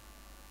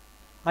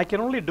 I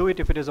can only do it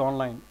if it is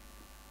online,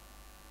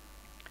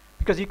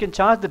 because you can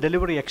charge the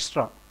delivery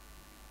extra.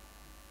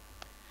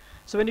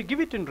 So when you give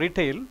it in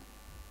retail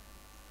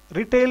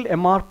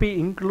MRP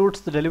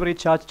includes the delivery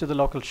charge to the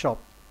local shop.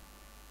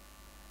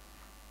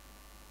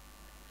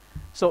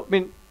 So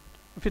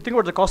if you think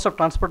about the cost of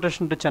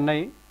transportation to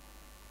Chennai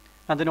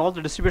and then all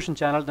the distribution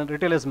channel, then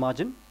retailer's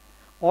margin,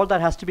 all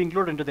that has to be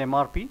included into the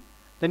MRP.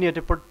 Then you have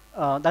to put,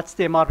 that's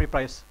the MRP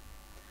price.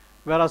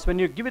 Whereas when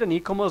you give it an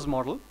e-commerce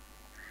model,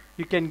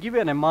 you can give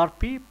an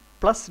MRP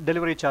plus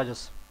delivery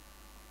charges.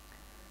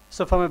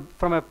 So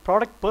from a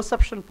product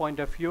perception point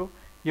of view,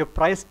 your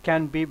price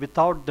can be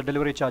without the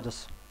delivery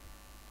charges.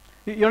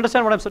 You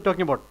understand what I'm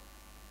talking about?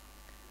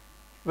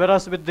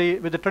 Whereas with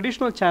the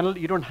traditional channel,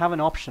 you don't have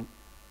an option,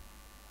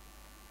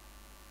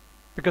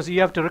 because you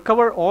have to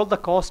recover all the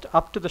cost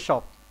up to the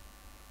shop.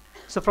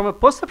 So from a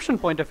perception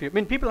point of view, I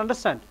mean, people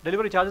understand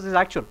delivery charges is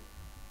actual,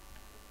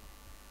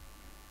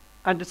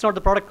 and it's not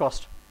the product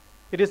cost.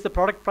 It is the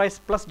product price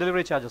plus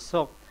delivery charges.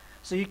 So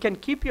you can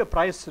keep your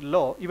price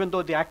low even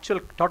though the actual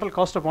total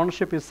cost of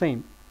ownership is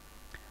same.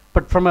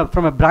 But from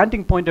a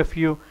branding point of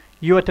view,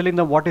 you are telling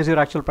them what is your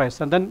actual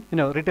price, and then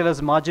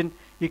retailers margin,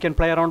 you can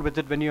play around with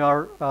it when you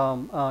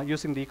are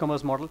using the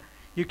e-commerce model.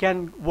 You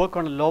can work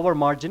on a lower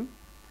margin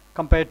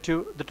compared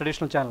to the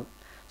traditional channel.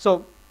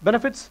 So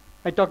benefits,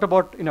 I talked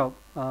about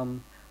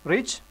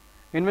reach,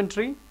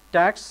 inventory,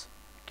 tax,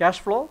 cash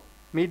flow,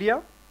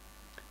 media.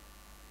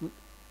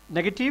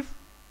 Negative,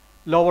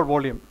 lower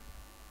volume.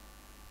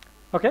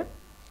 Okay,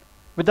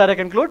 with that I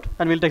conclude,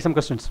 and we'll take some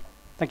questions.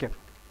 Thank you.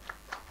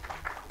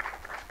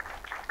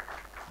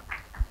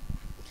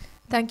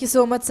 Thank you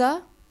so much,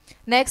 sir.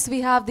 Next,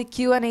 we have the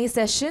Q&A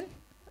session.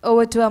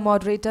 Over to our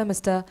moderator,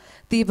 Mr.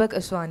 Deepak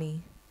Ashwani.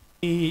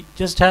 We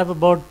just have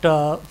about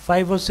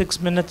 5 or 6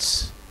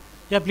 minutes.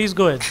 Yeah, please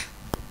go ahead.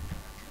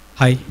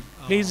 Hi.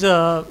 Please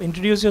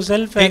introduce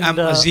yourself. Hey, and I'm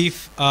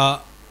Azif.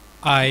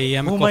 I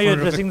am whom a are you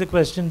co-founder addressing the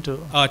question to?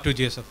 to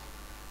JSF.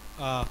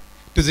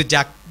 To the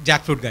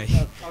jackfruit guy.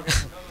 Okay.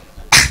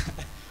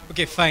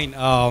 Okay, fine.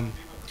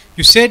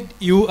 You said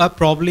you are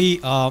probably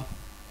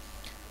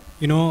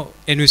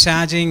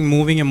envisaging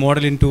moving a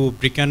model into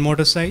brick and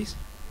mortar size.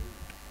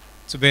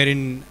 So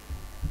wherein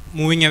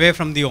moving away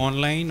from the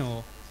online,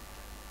 or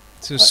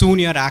so soon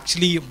you are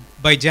actually,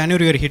 by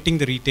January you are hitting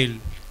the retail,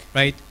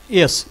 right?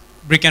 Yes.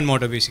 Brick and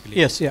mortar basically.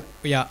 Yes. Yeah.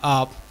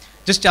 Yeah.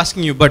 Just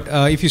asking you, but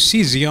if you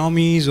see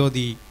Xiaomi's or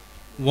the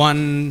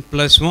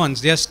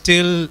OnePlus, they are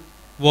still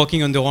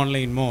working on the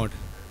online mode.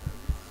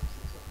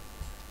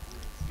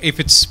 If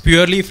it's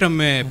purely from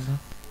a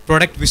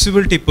product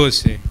visibility per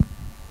se,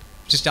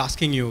 just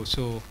asking you.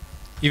 So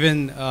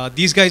even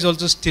these guys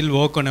also still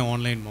work on an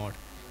online mode.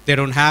 They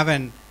don't have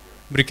an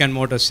brick and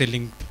mortar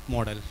selling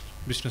model,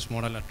 business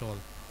model at all.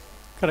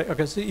 Correct.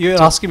 Okay. So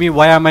you're asking me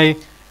why am I?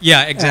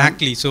 Yeah,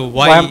 exactly. So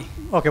why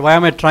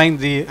am I trying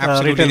the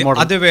retail the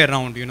model? other way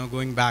around,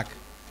 going back.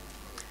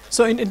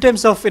 So in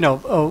terms of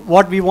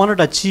what we wanted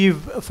to achieve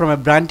from a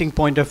branding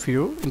point of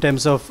view, in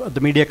terms of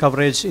the media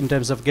coverage, in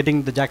terms of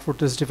getting the Jackfruit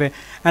 365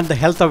 and the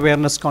health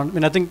awareness.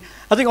 I think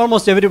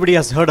almost everybody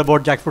has heard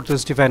about Jackfruit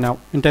 365 now,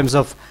 in terms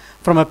of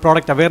from a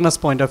product awareness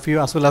point of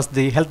view, as well as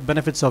the health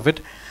benefits of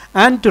it,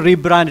 and to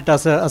rebrand it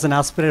as an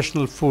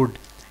aspirational food.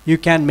 You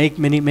can make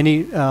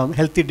many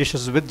healthy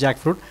dishes with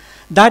jackfruit.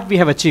 That we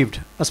have achieved,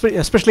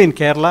 especially in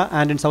Kerala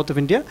and in south of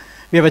India.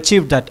 We have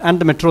achieved that, and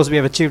the metros we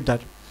have achieved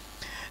that.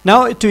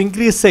 Now to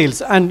increase sales,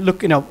 and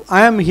look,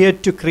 I am here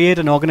to create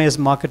an organized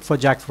market for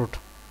jackfruit.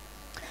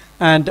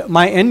 And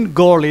my end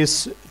goal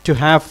is to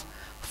have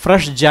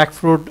fresh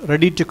jackfruit,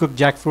 ready to cook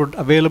jackfruit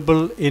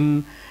available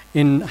in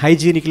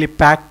hygienically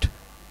packed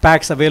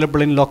packs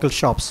available in local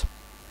shops.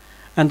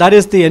 And that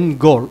is the end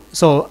goal.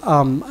 So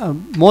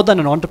more than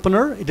an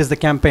entrepreneur, it is the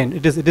campaign.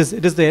 It is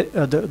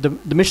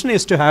the mission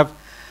is to have.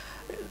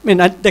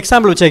 The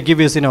example which I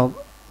give is,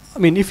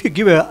 if you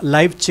give a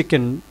live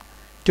chicken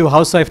to a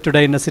housewife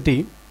today in a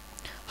city,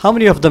 how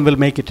many of them will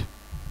make it?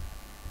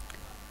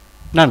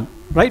 None,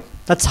 right?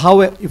 That's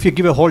how, if you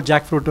give a whole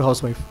jackfruit to a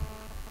housewife.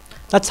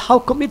 That's how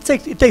it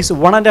takes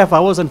 1.5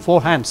 hours and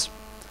 4 hands.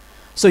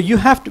 So you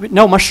have to,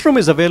 now mushroom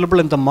is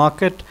available in the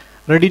market,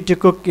 ready to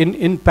cook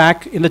in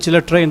pack, in the chiller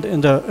tray in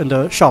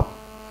the shop.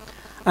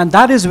 And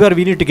that is where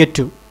we need to get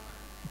to.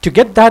 To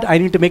get that, I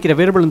need to make it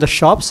available in the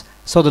shops,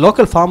 so the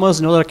local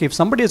farmers know that, okay, if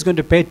somebody is going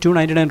to pay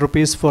 299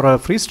 rupees for a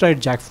freeze-dried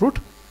jackfruit,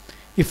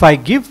 if I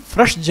give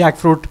fresh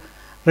jackfruit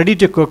ready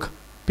to cook,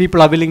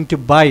 people are willing to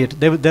buy it.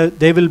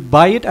 They will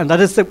buy it, and that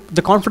is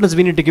the confidence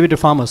we need to give it to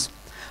farmers.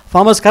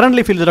 Farmers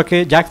currently feel that,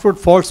 okay, jackfruit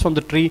falls from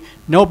the tree,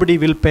 nobody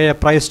will pay a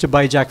price to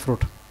buy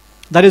jackfruit.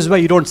 That is why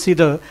you don't see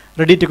the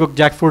ready-to-cook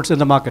jackfruits in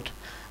the market.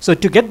 So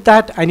to get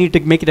that, I need to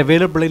make it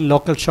available in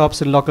local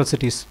shops in local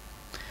cities.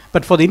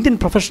 But for the Indian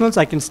professionals,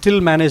 I can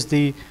still manage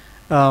the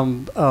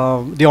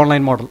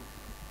online model.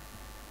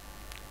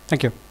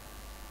 Thank you.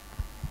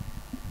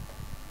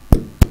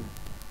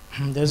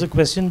 There's a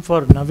question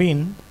for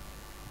Naveen.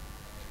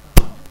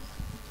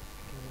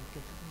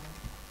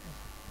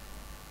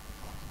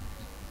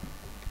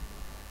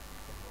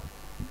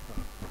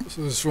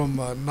 So this is from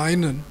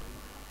Nainan.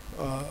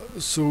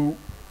 So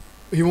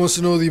he wants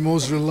to know the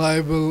most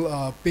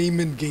reliable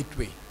payment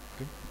gateway.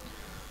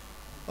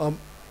 Okay.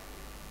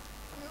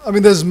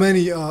 There's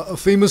many. A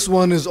famous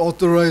one is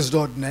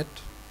authorized.net.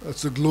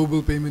 That's a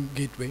global payment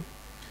gateway.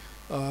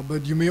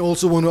 But you may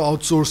also want to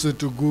outsource it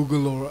to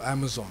Google or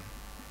Amazon.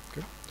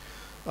 Okay.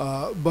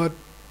 But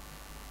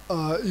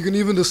you can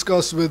even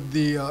discuss with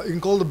the, you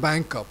can call the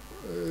bank up.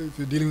 If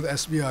you're dealing with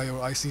SBI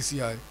or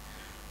ICCI,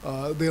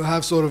 they'll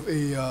have sort of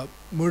a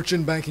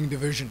merchant banking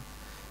division,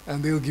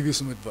 and they'll give you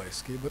some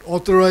advice. Okay. But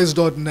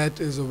authorized.net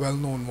is a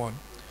well-known one.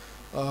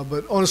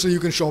 But honestly, you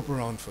can shop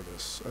around for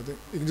this. I think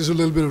you can just do a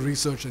little bit of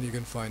research and you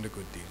can find a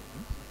good deal.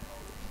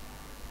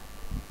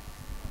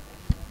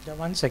 Yeah,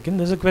 1 second.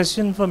 There's a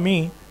question for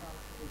me.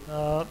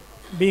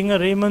 Being a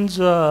Raymond's,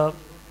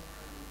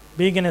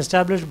 being an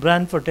established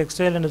brand for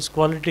textile and its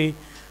quality,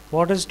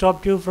 what has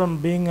stopped you from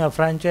being a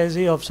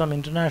franchisee of some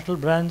international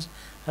brands,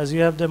 as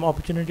you have the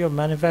opportunity of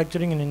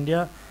manufacturing in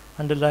India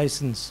under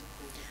license?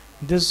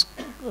 This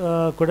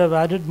could have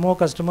added more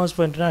customers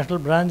for international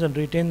brands and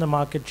retained the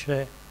market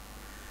share.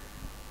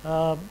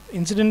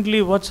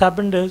 Incidentally, what's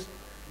happened is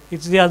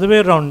it's the other way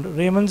around.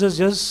 Raymond's has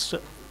just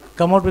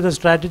come out with a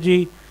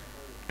strategy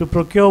to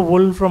procure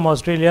wool from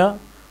Australia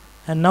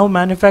and now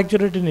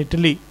manufacture it in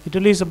Italy.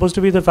 Italy is supposed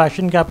to be the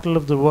fashion capital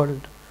of the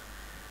world.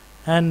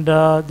 And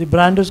the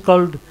brand is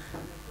called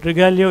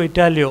Regalio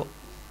Italio.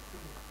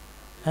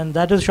 And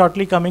that is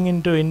shortly coming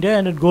into India,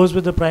 and it goes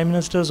with the Prime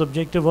Minister's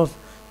objective of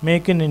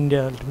make in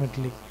India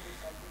ultimately.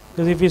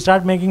 Because if we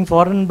start making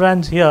foreign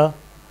brands here,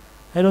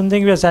 I don't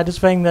think we are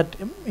satisfying that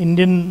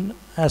Indian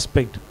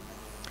aspect.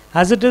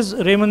 As it is,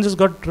 Raymond's has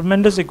got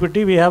tremendous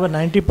equity. We have a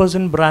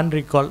 90% brand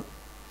recall.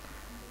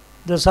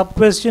 The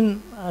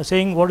sub-question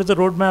saying what is the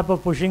roadmap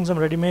of pushing some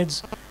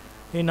ready-mades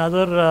in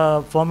other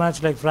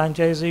formats like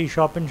franchisee,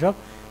 shop and shop,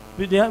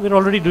 we're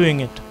already doing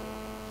it.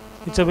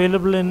 It's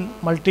available in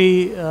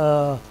multi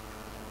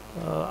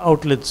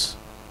outlets.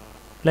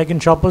 Like in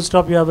Shoppers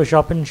Stop, you have a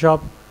shop and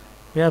shop.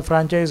 We have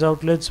franchise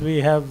outlets.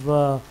 We have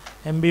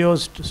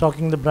MBOs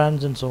stocking the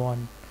brands and so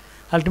on.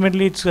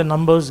 Ultimately, it's a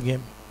numbers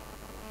game.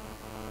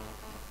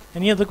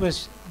 Any other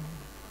question?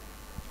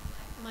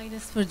 Mine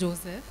is for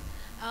Joseph.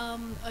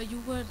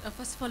 You were,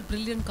 first of all,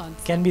 brilliant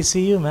concept. Can we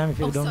see you, ma'am, if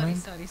you don't sorry,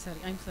 mind? sorry,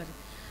 I'm sorry.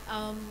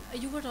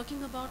 You were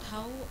talking about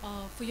how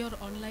for your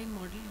online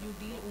model you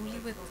deal only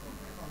with...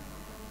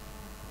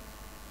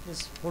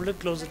 Just hold it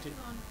closer to you.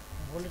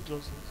 Hold it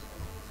closer.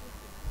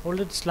 Hold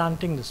it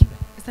slanting this way.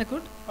 Is that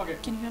good? Okay.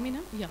 Can you hear me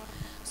now? Yeah.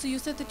 So you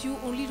said that you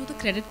only do the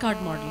credit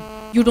card model.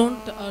 You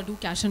don't do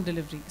cash on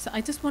delivery. So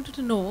I just wanted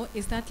to know,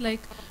 is that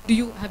like,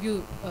 have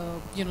you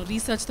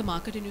researched the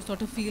market and you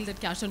sort of feel that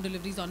cash on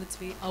delivery is on its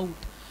way out?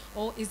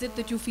 Or is it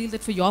that you feel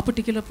that for your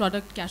particular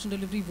product, cash on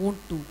delivery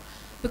won't do?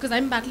 Because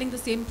I'm battling the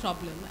same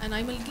problem and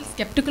I'm a little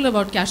skeptical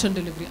about cash on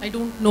delivery. I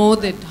don't know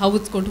that how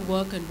it's going to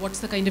work and what's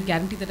the kind of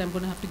guarantee that I'm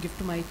going to have to give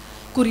to my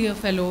courier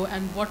fellow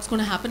and what's going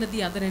to happen at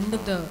the other end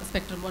of the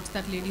spectrum. What's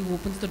that lady who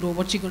opens the door,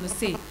 what's she going to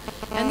say?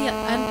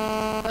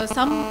 And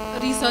some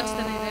research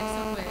that I read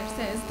somewhere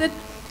says that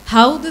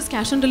how this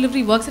cash on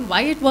delivery works and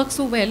why it works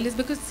so well is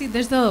because, see,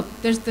 there's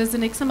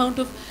an X amount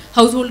of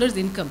householders'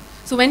 income.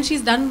 So when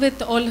she's done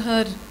with all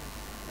her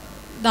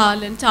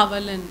dal and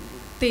chawal and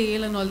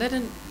tel and all that,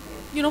 and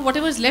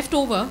whatever is left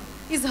over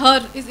is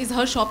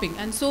her shopping,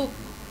 and so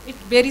it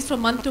varies from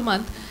month to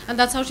month, and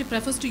that's how she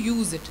prefers to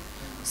use it.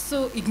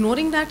 So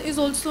ignoring that is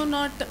also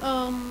not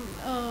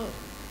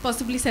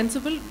possibly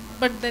sensible,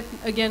 but then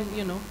again,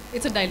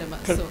 it's a dilemma.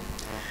 So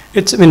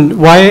It's,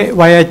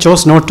 why I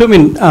chose not to,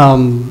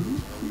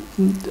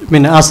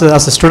 as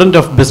a student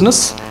of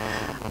business,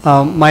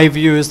 my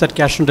view is that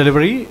cash on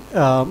delivery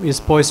is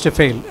poised to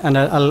fail, and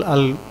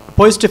I'll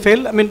poised to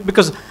fail.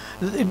 Because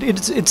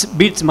it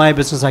beats my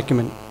business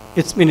acumen.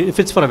 If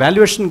it's for a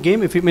valuation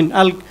game,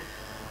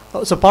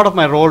 so part of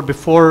my role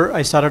before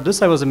I started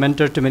this, I was a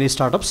mentor to many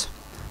startups,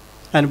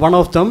 and one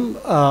of them,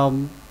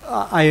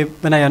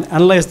 when I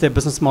analyzed their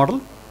business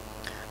model,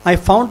 I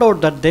found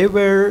out that they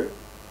were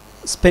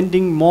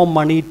spending more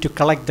money to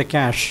collect the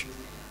cash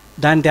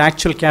than the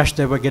actual cash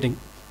they were getting.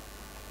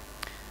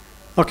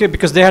 Okay,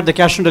 because they had the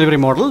cash on delivery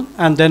model,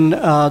 and then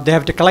they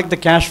have to collect the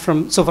cash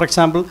from. So, for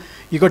example,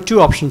 you got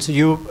two options.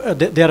 They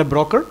are a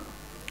broker.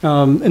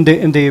 In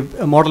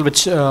the model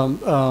which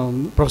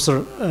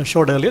Professor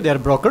showed earlier, they are a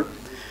broker.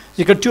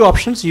 You got two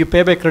options. You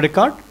pay by credit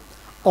card,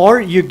 or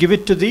you give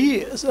it to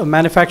the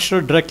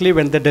manufacturer directly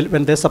when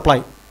they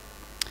supply.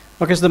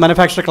 Okay, so the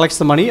manufacturer collects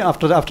the money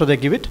after they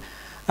give it,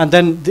 and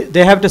then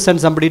they have to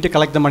send somebody to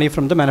collect the money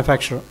from the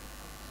manufacturer.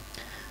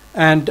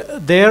 And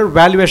their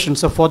valuation,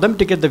 so for them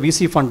to get the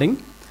VC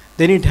funding,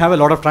 they need to have a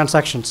lot of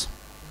transactions.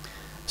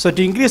 So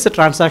to increase the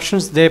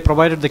transactions, they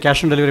provided the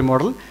cash on delivery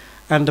model.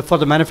 And for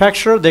the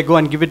manufacturer, they go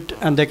and give it,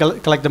 and they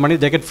collect the money.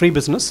 They get free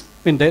business.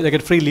 They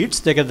get free leads.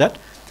 They get that.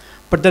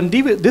 But then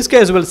these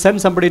guys will send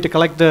somebody to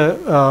collect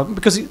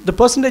because the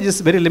percentage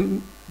is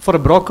for a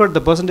broker,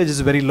 the percentage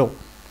is very low.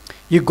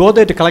 You go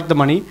there to collect the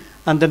money,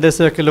 and then they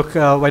say, okay, look,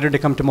 why don't you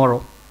come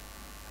tomorrow?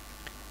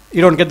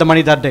 You don't get the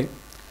money that day.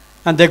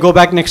 And they go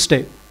back next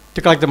day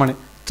to collect the money.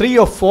 3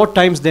 or 4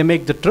 times they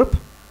make the trip.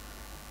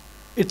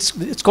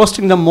 It's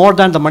costing them more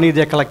than the money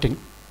they're collecting.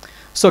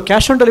 So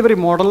cash on delivery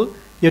model,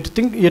 you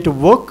have to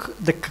work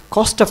the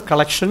cost of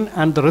collection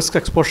and the risk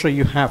exposure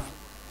you have.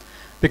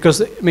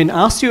 Because,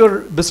 as your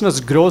business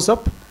grows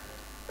up,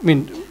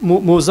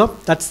 moves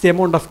up, that's the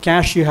amount of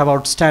cash you have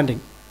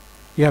outstanding.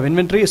 You have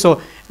inventory.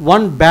 So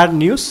one bad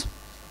news,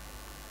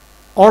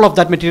 all of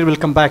that material will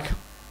come back.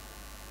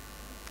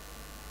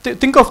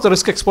 Think of the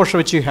risk exposure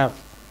which you have.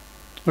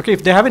 Okay,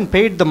 if they haven't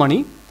paid the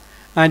money,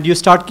 and you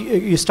start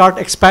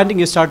expanding,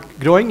 you start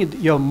growing,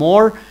 you have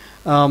more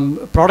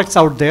products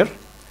out there,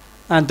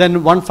 and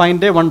then one fine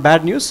day, one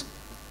bad news,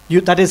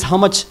 that is how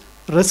much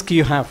risk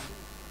you have.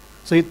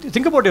 So you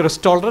think about your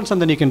risk tolerance and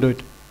then you can do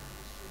it.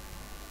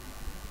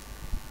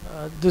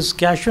 This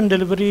cash on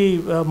delivery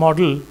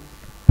model,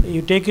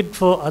 you take it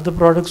for other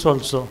products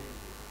also,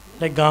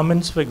 like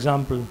garments, for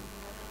example.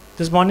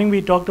 This morning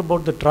we talked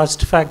about the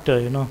trust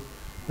factor, you know,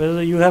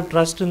 whether you have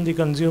trust in the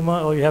consumer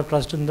or you have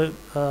trust in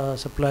the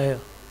supplier.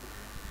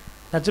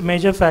 That's a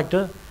major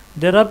factor.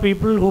 There are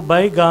people who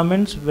buy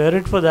garments, wear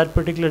it for that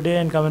particular day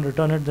and come and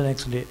return it the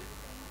next day.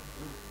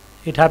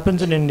 It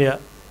happens in India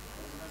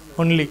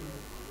only.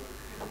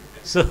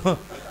 So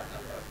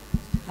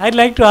I'd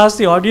like to ask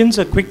the audience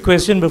a quick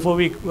question before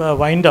we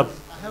wind up.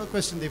 I have a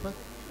question, Deepak.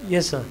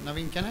 Yes, sir.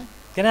 Naveen, can I?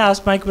 Can I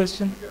ask my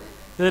question?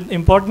 It's an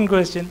important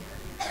question.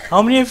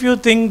 How many of you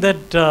think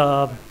that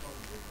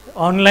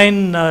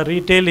online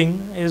retailing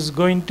is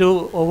going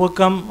to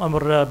overcome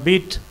or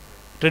beat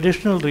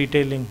traditional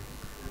retailing?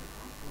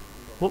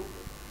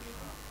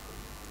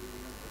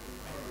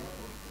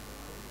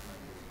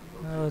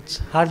 It's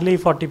hardly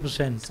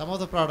 40%. Some of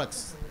the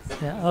products.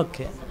 Yeah,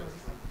 okay.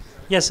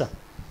 Yes, sir.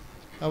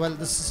 Well,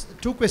 this is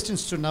two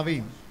questions to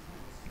Naveen.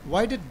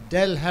 Why did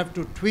Dell have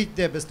to tweak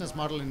their business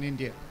model in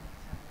India?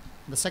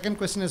 The second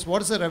question is,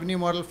 what is the revenue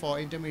model for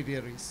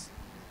intermediaries?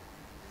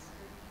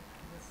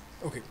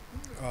 Okay.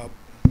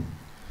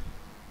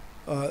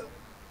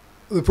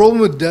 The problem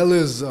with Dell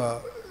is,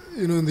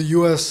 in the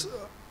US,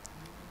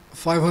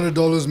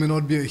 $500 may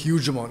not be a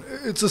huge amount.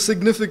 It's a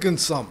significant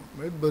sum,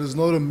 right? But it's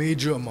not a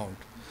major amount.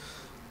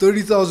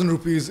 30,000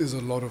 rupees is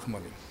a lot of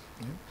money.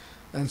 Right?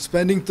 And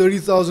spending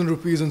 30,000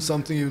 rupees on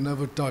something you've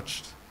never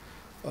touched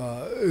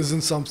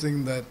isn't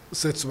something that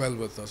sits well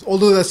with us.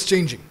 Although that's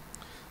changing.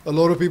 A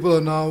lot of people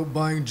are now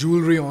buying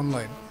jewelry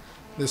online.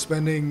 They're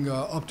spending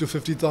up to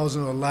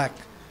 50,000 or a lakh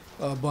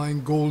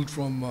buying gold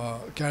from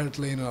Carrot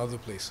Lane and other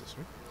places.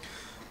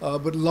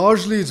 Right? But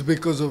largely it's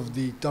because of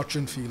the touch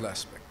and feel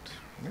aspect.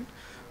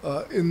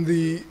 Right? In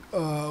the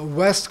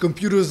West,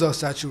 computers are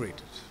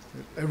saturated.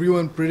 Right?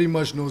 Everyone pretty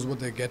much knows what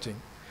they're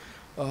getting.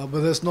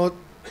 But that's not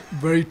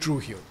very true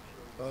here.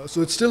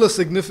 So it's still a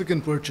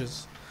significant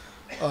purchase.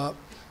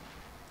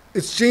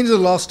 It's changed the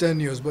last 10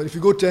 years, but if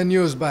you go 10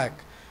 years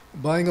back,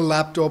 buying a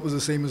laptop is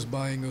the same as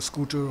buying a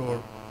scooter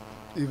or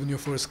even your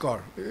first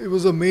car. It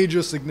was a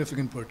major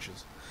significant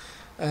purchase.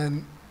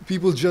 And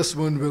people just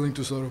weren't willing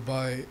to sort of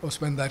buy or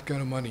spend that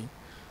kind of money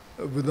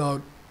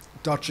without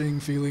touching,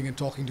 feeling, and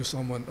talking to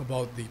someone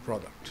about the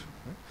product.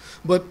 Right?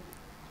 But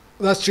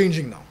that's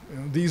changing now.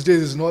 These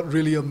days it's not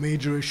really a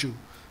major issue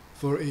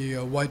for a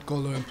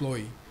white-collar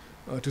employee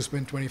to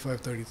spend 25,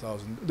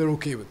 30,000. They're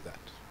okay with that.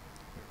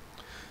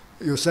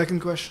 Your second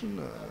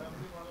question?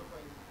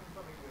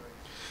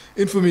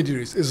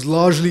 Intermediaries is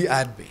largely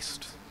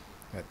ad-based.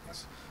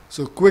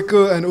 So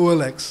Quicker and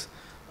OLX,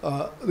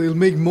 they'll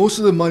make most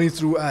of the money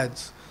through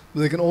ads,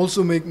 but they can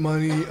also make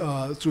money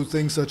through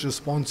things such as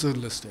sponsored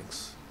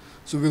listings.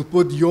 So we'll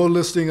put your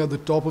listing at the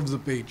top of the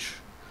page,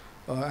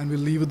 and we'll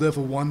leave it there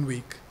for 1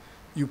 week.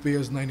 You pay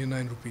us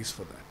 99 rupees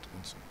for that.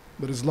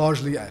 But it's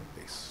largely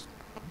ad-based.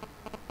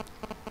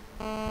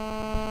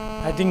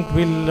 I think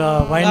we'll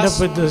wind up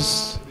with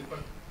this.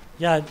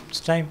 Yeah,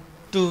 it's time.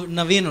 To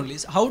Naveen only.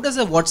 How does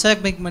a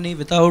WhatsApp make money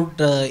without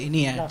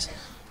any ads?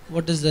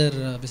 What is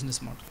their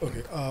business model?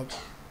 Okay.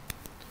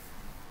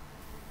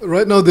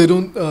 Right now they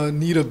don't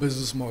need a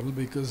business model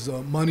because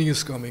money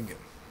is coming in.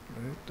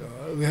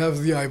 Right? They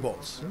have the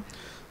eyeballs. Right?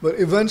 But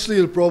eventually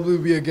it'll probably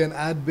be again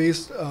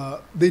ad-based.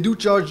 They do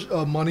charge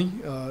money.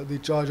 They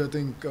charge, I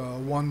think,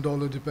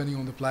 $1 depending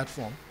on the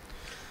platform.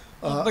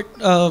 But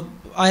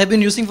I have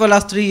been using for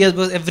last 3 years,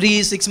 but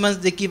every 6 months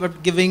they keep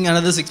giving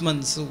another 6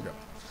 months. So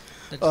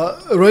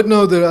right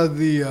now they're at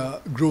the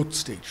growth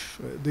stage.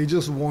 Right? They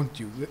just want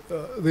you.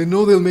 They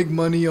know they'll make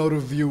money out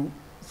of you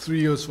 3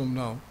 years from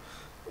now.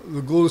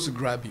 The goal is to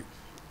grab you,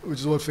 which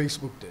is what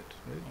Facebook did.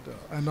 Right?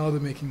 And now they're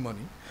making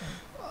money.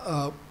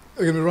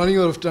 Again, we're running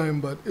out of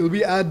time, but it'll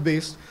be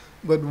ad-based.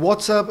 But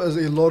WhatsApp has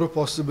a lot of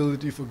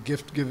possibility for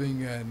gift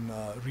giving and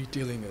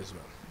retailing as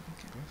well.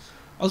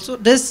 also,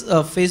 does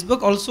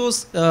Facebook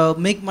also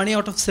make money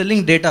out of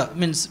selling data?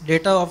 Means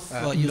data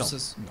of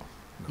users?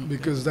 No,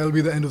 because that'll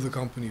be the end of the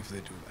company if they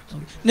do that.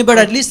 Okay. No, but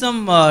at least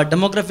some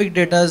demographic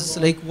data,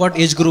 like what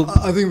age group?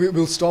 I think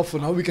we'll stop for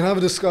now. We can have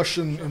a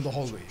discussion in the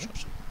hallway.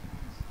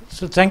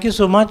 So thank you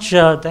so much.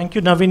 Thank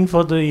you, Naveen,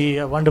 for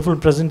the wonderful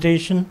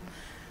presentation.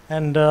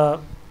 And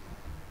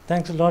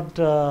thanks a lot,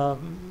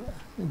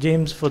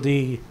 James, for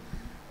the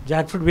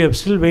jackfruit. We are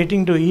still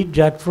waiting to eat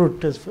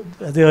jackfruit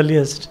at the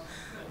earliest.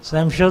 So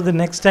I'm sure the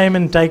next time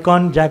in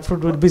Tycon,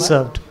 jackfruit will be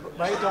served.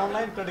 Buy it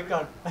online, credit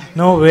card.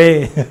 No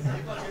way.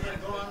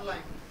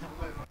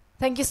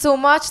 Thank you so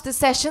much. The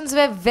sessions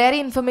were very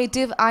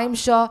informative. I'm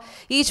sure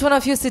each one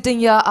of you sitting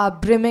here are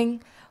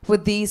brimming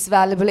with these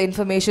valuable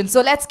information.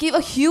 So let's give a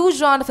huge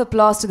round of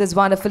applause to these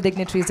wonderful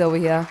dignitaries over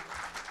here.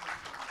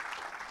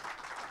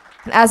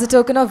 And as a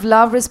token of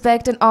love,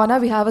 respect and honor,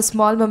 we have a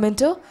small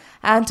memento.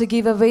 And to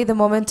give away the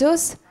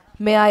mementos,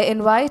 may I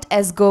invite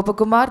S.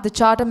 Gopakumar, the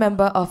charter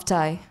member of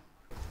TIE.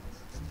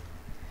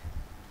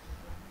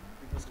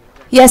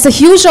 Yes, a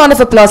huge round of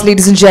applause,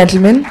 ladies and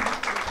gentlemen.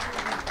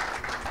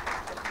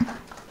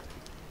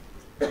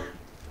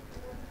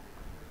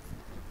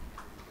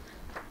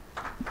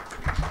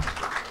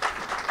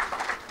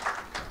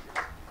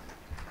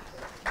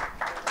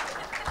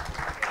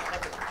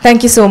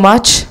 Thank you so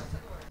much.